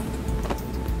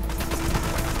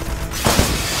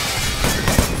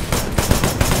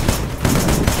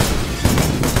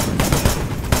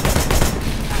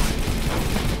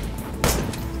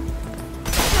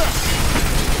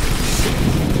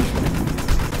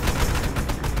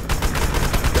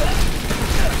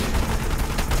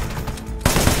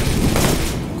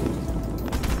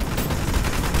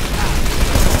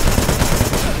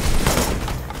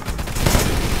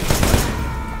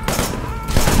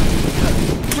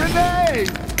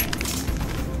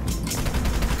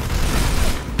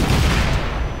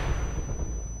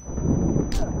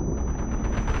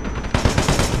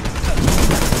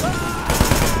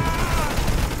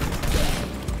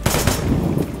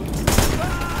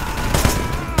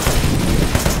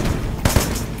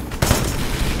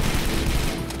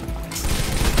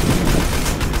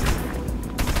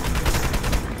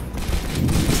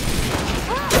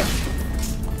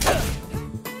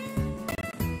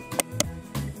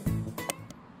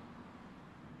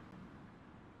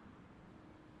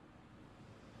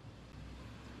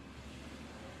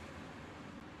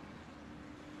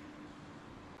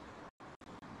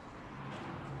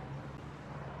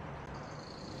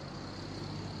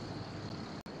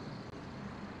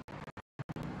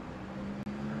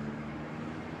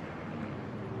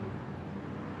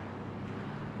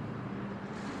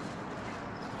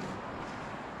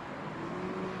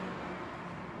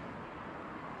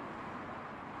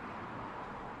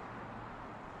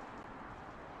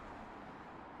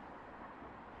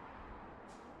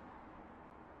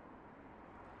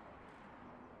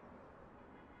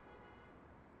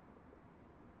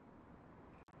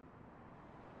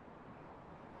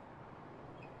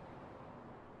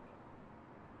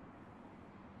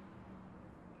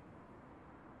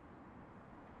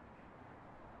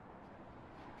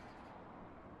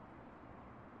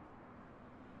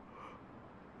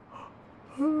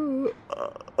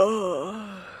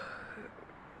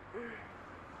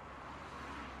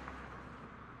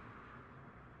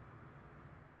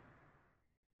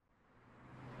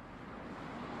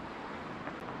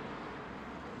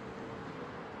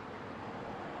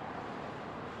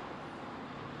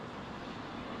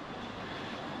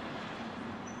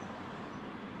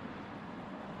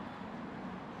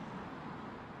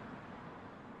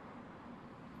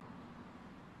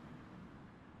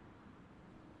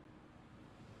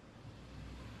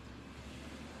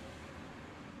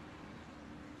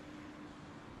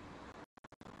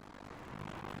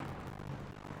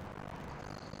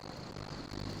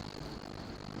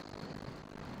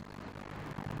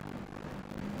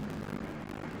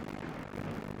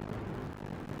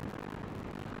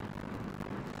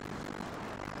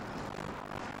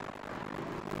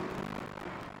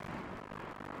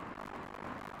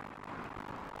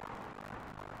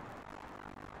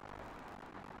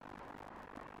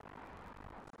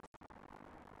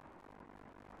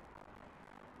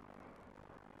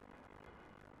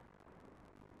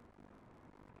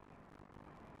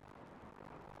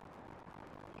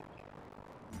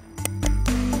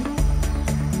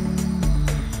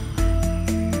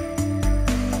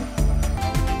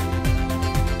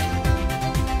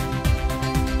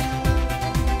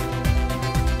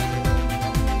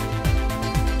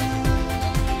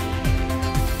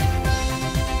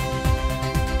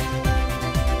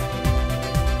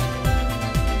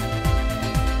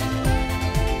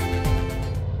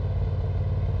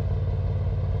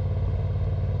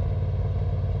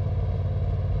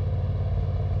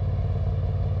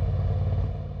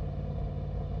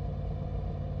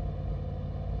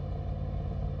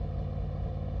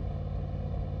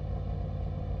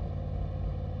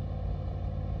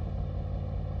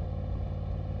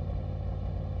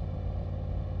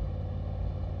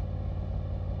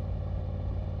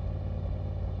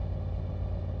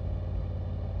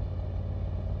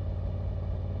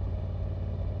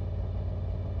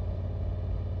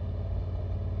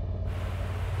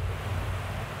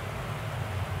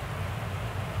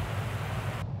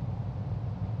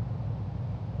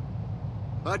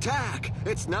 Attack!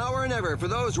 It's now or never for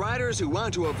those riders who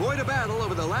want to avoid a battle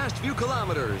over the last few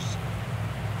kilometers.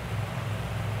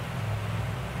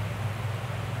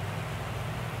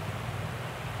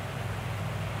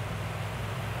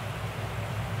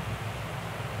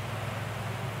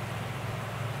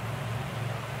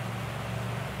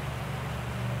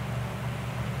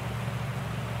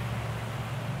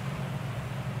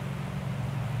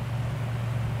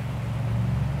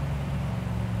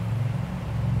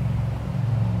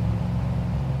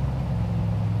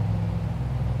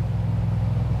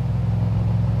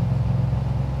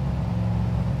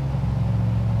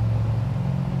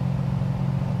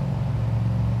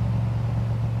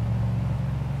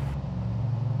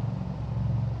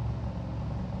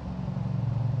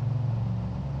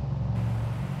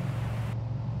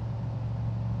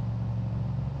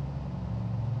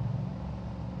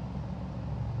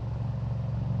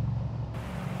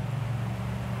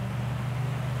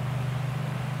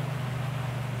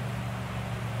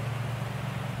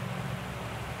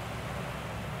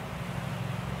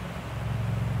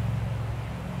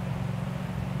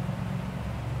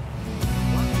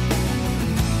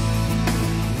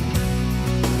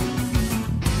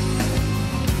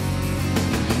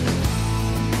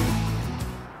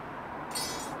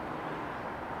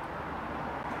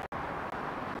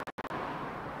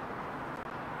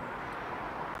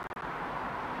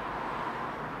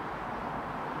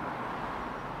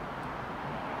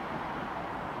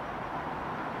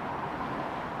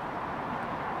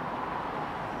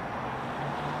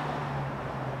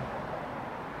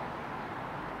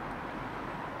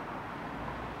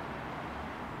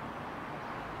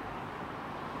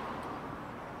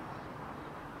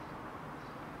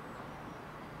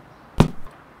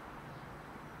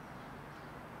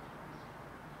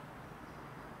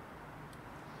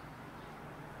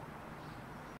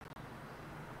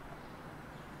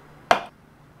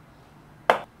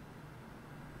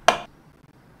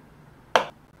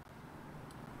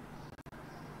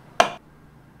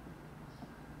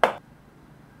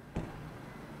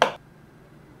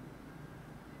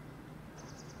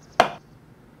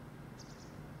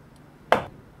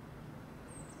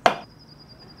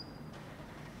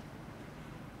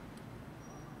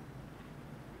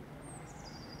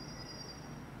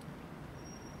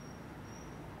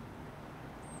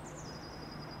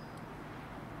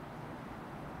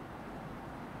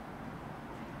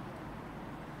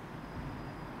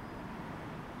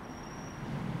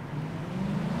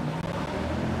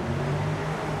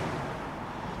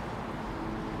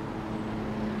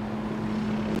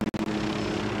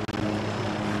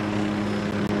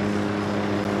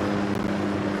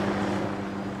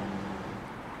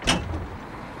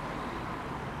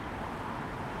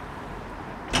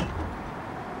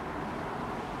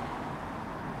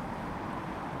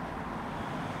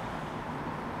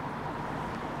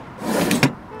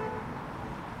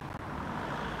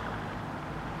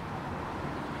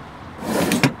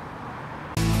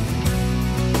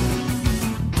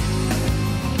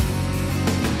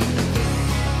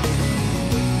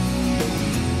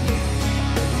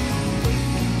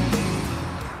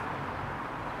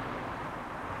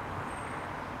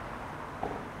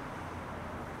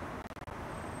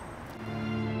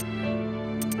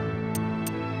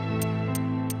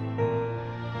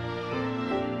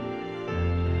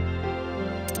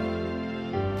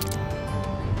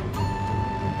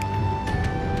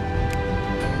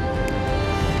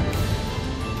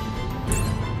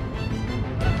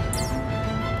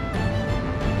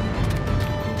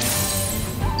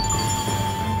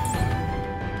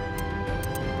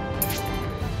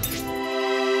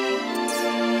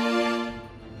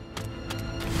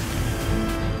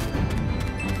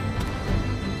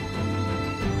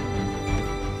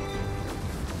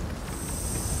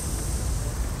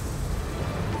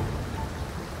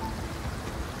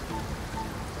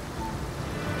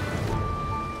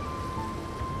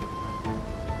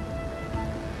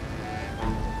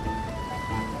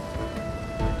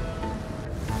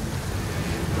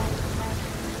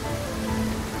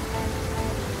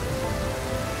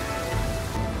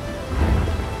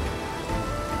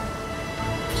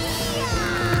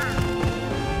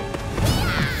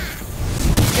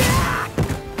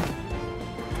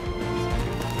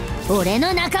 俺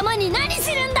の仲間に何す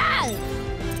るんだ。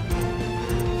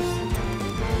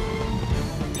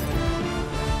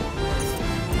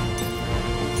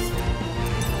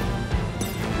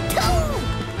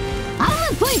ア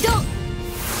ームポイント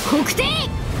国定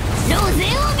ロゼ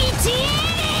を道へ。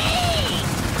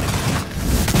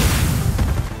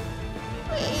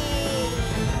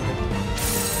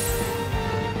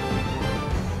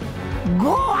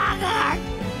ゴアが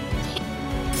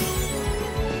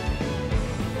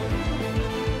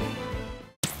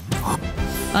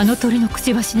あの鳥のく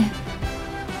ちばしね。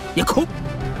やここっ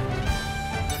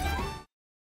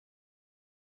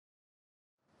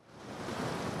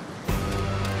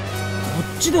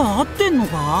ちで合ってんの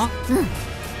か？う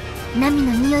ん、ナミ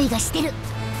の匂いがしてる。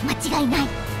間違いない。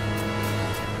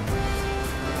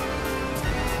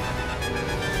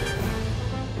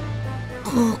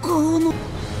ここの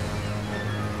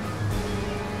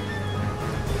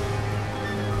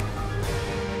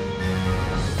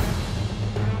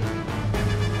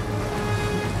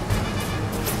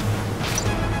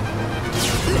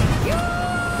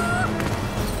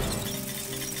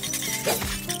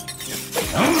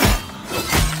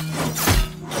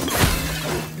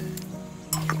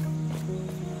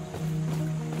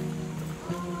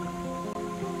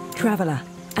Traveler,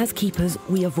 as keepers,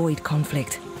 we avoid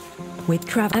conflict. With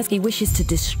as he wishes to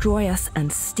destroy us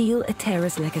and steal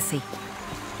ATELIER's legacy.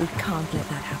 We can't let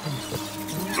that happen.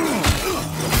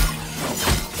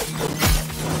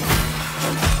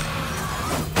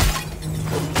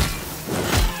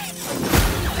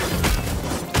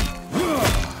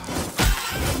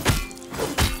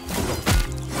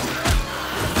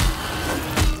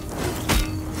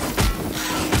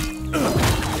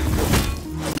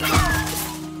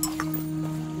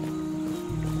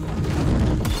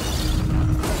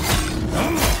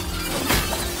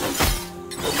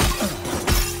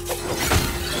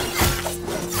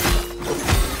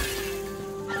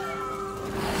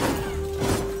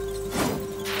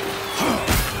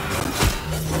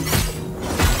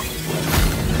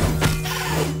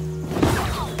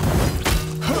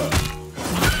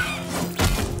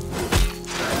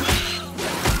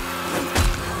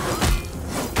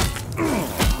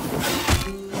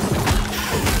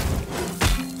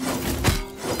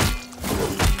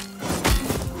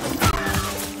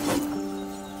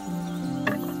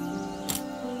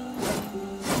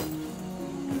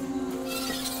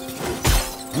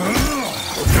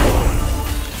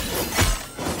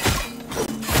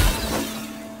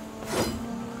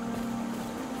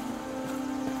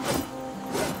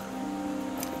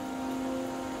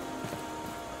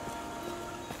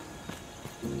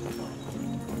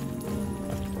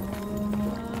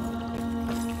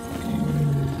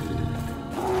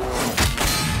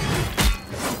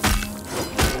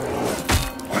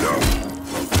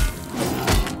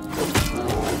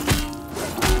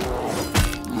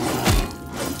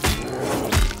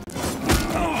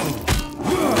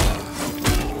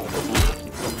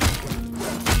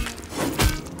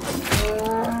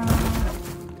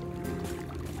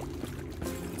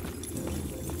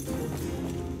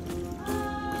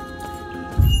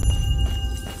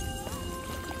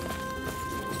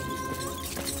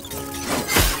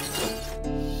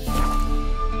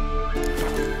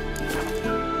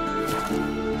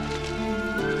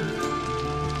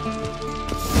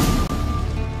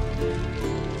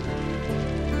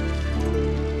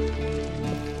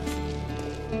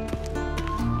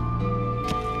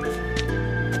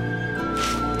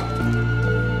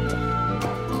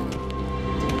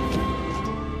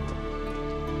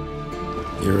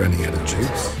 You're running out of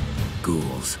juice?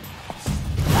 Ghouls.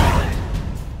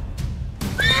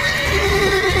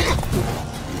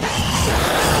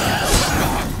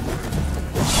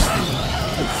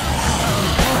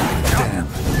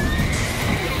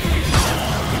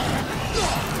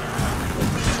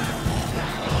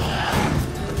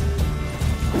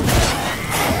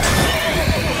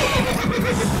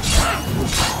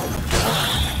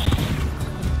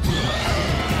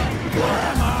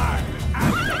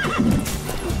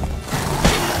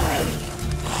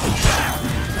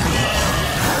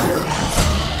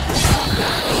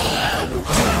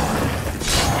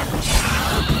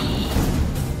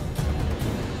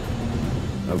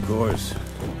 Of course,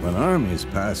 when armies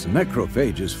pass,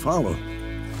 necrophages follow.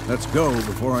 Let's go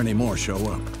before any more show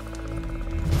up.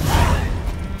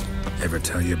 Ever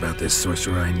tell you about this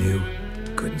sorcerer I knew?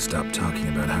 Couldn't stop talking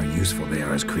about how useful they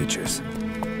are as creatures.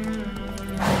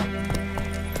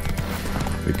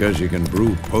 Because you can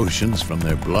brew potions from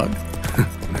their blood?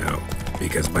 No,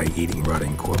 because by eating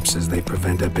rotting corpses, they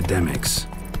prevent epidemics.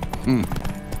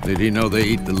 Did he know they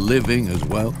eat the living as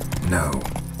well? No.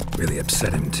 Really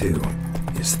upset him, too.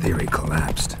 His theory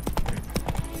collapsed.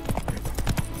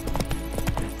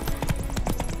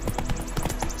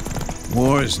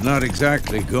 War's not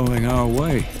exactly going our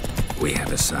way. We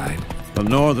have a side. The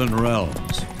Northern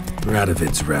Realms.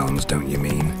 Radovid's realms, don't you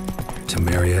mean?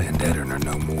 Temeria and Edirn are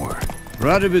no more.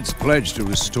 Radovid's pledged to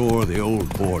restore the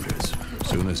old borders as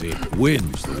soon as he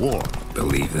wins the war.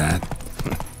 Believe that?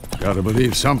 Gotta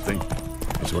believe something.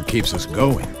 It's what keeps us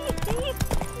going.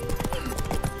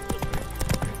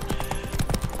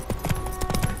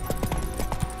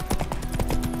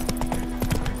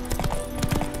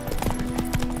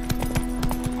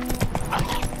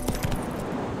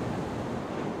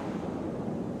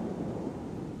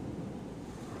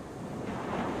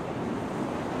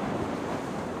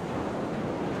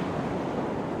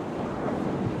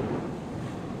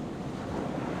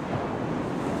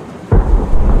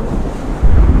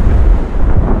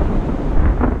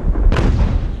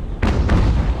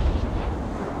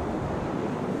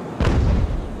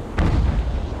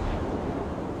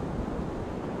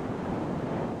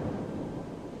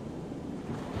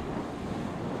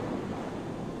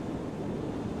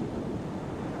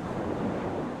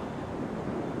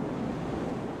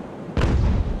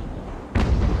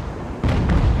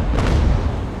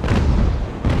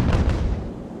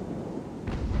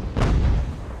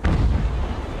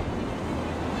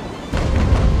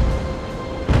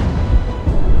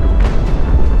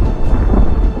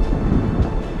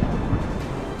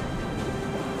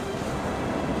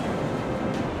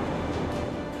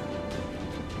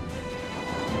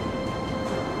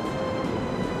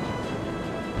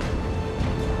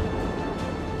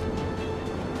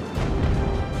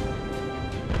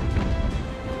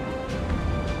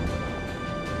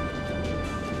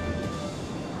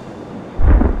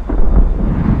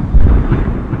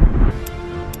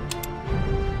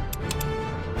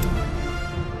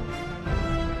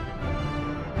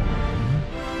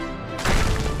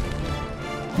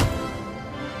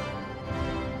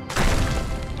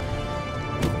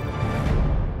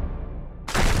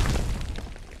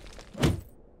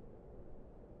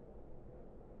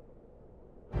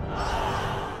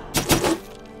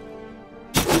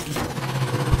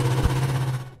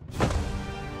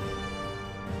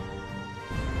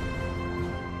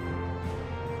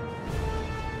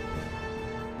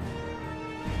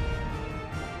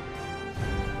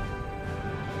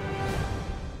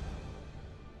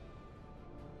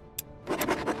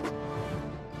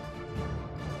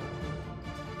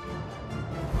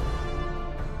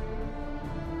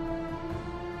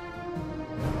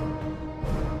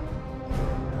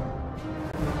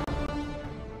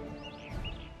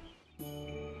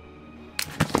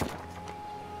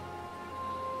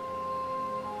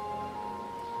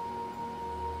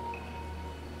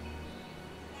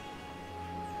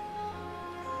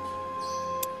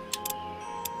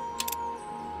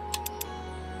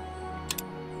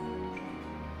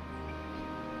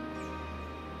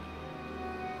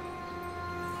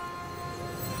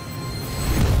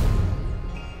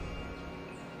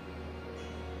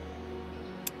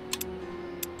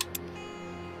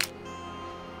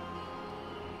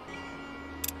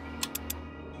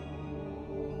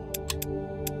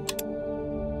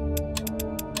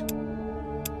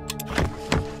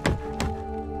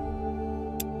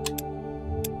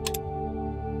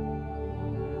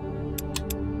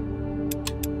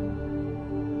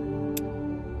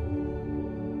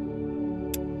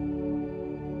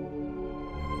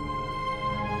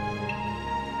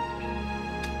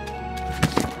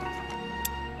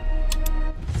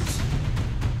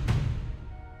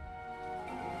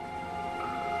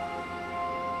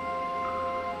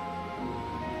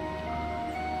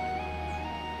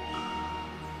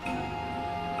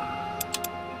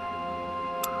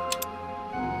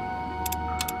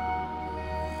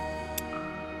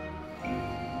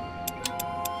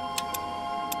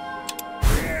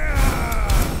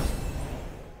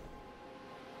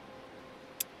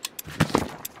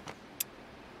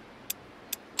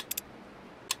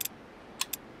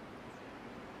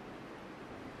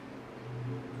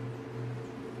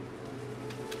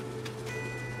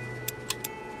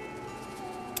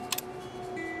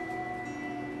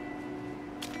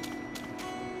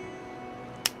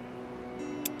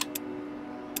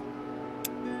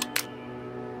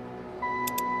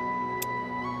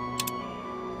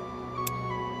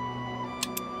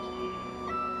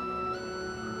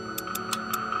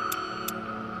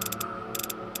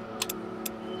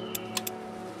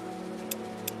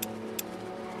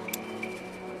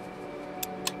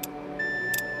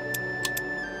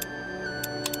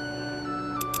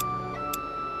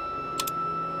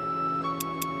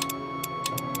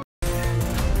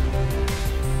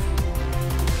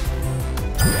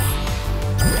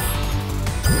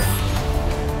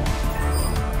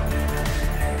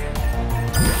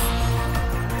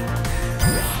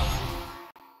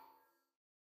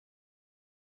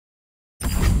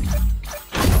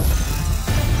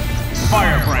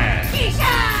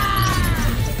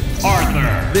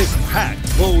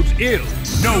 ill.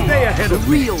 No, stay ahead of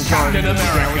real Captain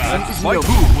America. Like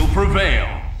who will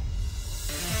prevail?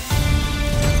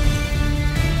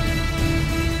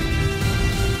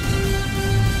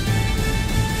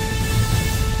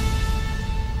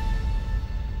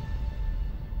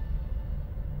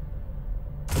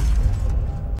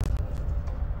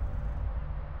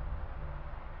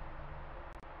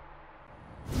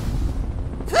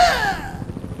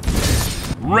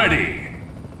 Ready.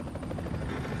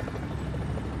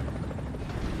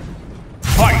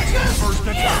 Fight. First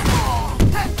attack.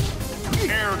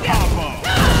 Air combo.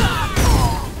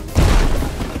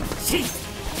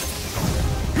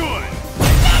 Good.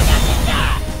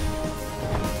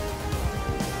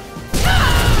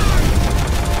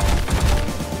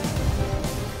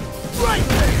 Right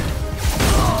there.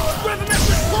 Rhythmic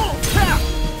full tap.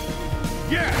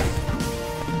 Yes.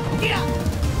 Yeah.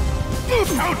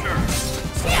 Counter.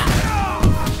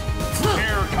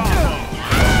 Air combo.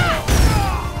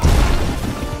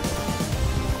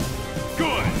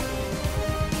 Good.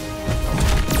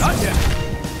 Not yet.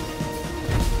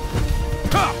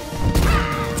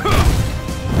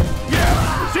 Yeah.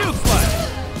 Shield slash.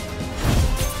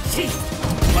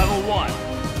 Level 1.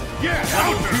 Yeah.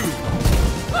 Level 2.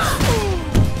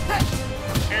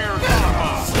 Air combo.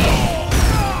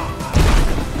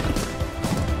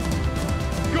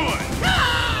 Good.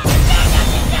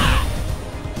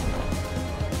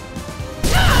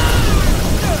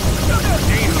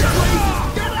 Danger.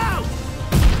 Get out!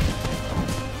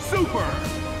 Super.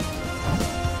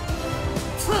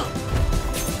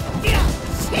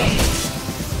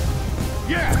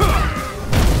 Yeah.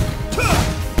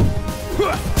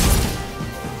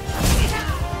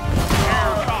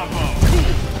 Air combo.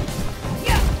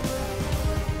 Yeah.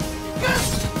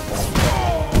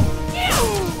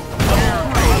 Air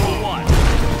level 1.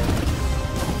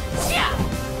 Yeah.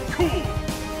 Cool.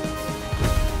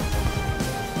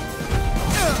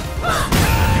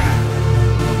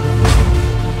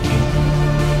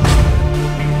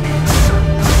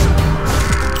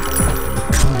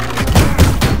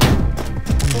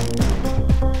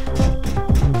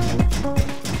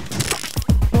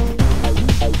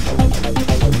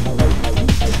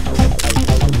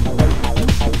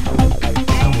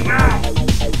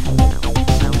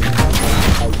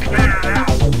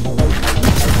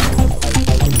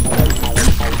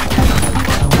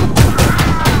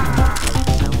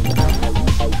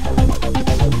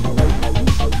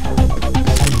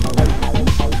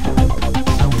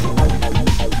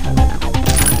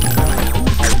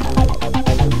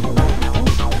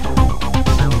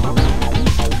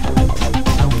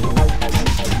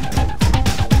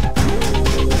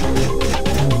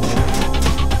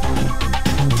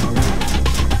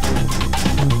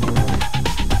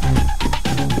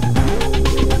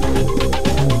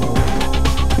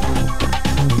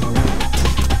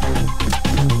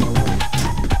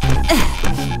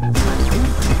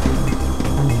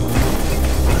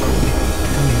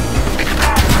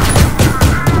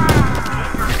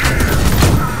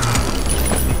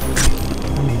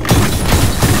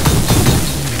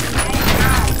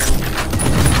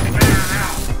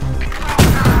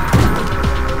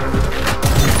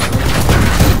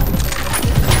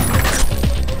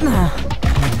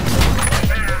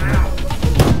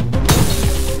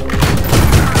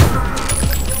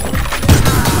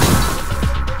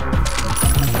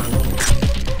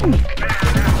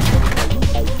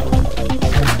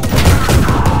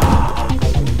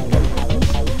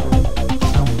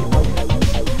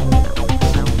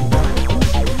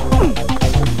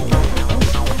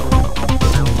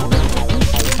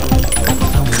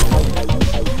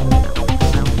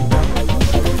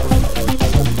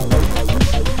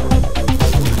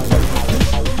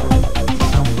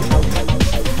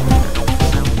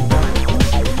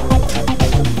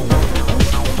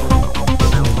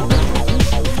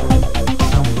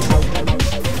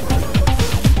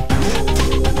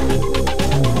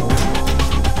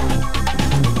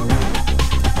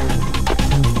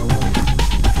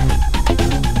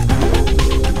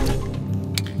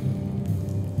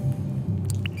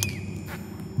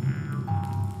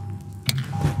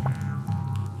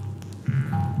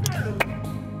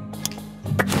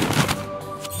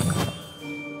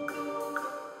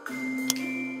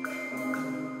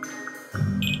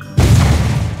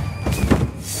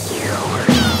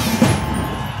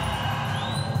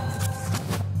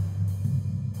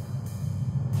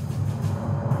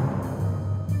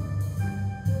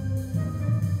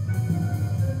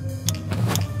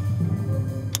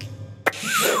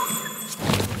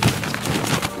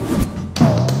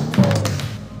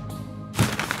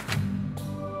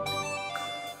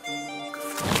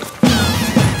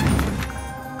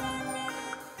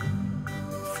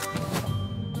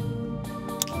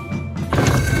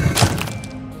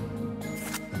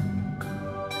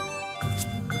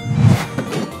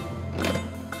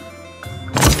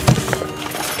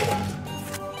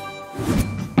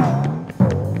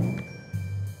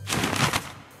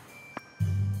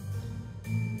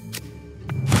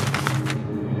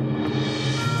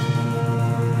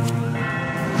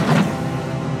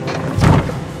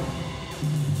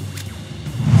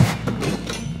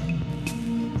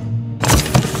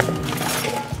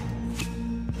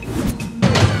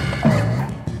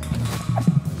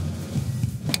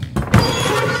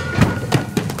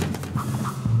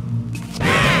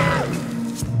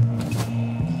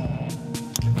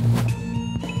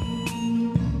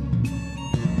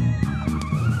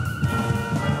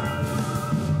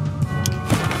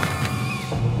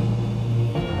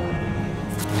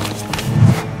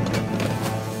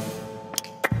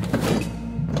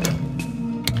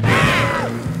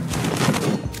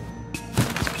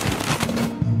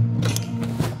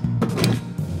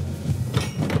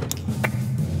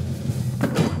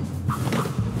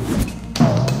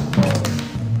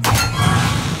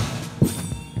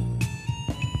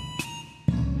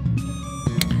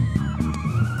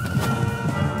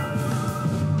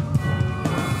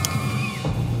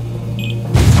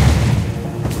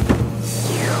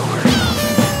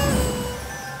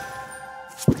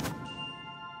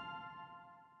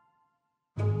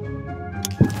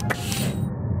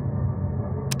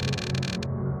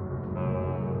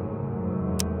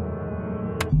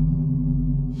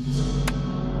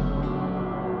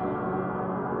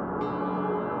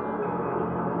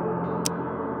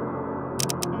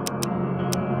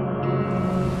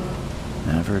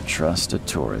 Never trust a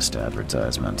tourist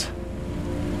advertisement.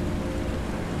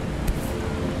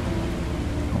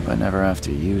 Hope I never have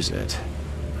to use it,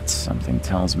 but something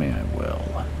tells me I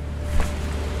will.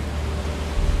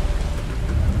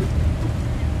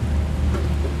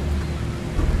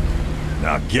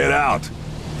 Now get out!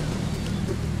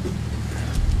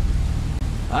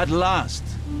 At last,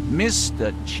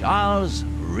 Mr. Charles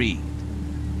Reed.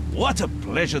 What a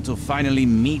pleasure to finally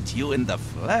meet you in the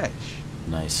flesh.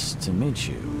 Nice to meet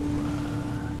you.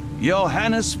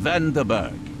 Johannes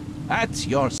Vanderberg, at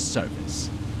your service.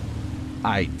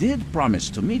 I did promise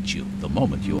to meet you the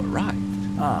moment you arrived.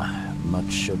 Ah,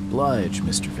 much obliged,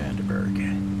 Mr. Vanderberg.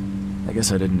 I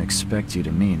guess I didn't expect you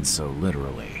to mean so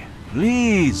literally.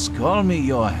 Please call me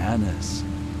Johannes.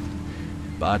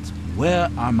 But where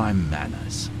are my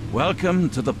manners?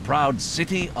 Welcome to the proud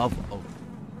city of Oak.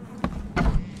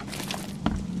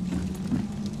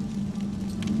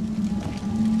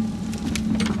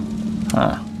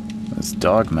 Huh. This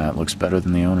dog mat looks better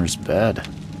than the owner's bed.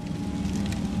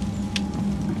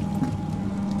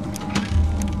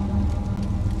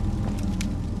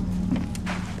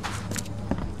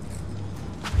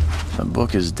 The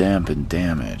book is damp and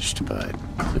damaged, but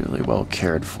clearly well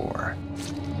cared for.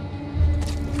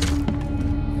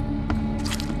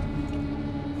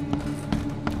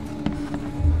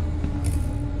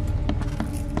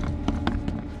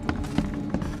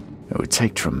 It would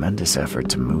take tremendous effort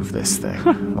to move this thing,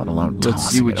 let alone Let's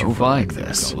see what you find like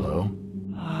this. Hello.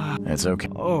 It's okay.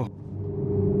 Oh.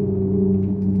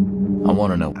 I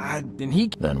want to know.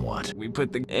 Then what? We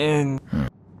put the in.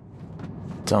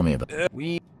 Tell me about it.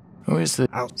 Who is the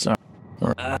outside?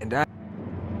 And I.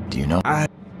 Do you know?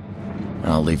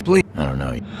 I'll leave. Please.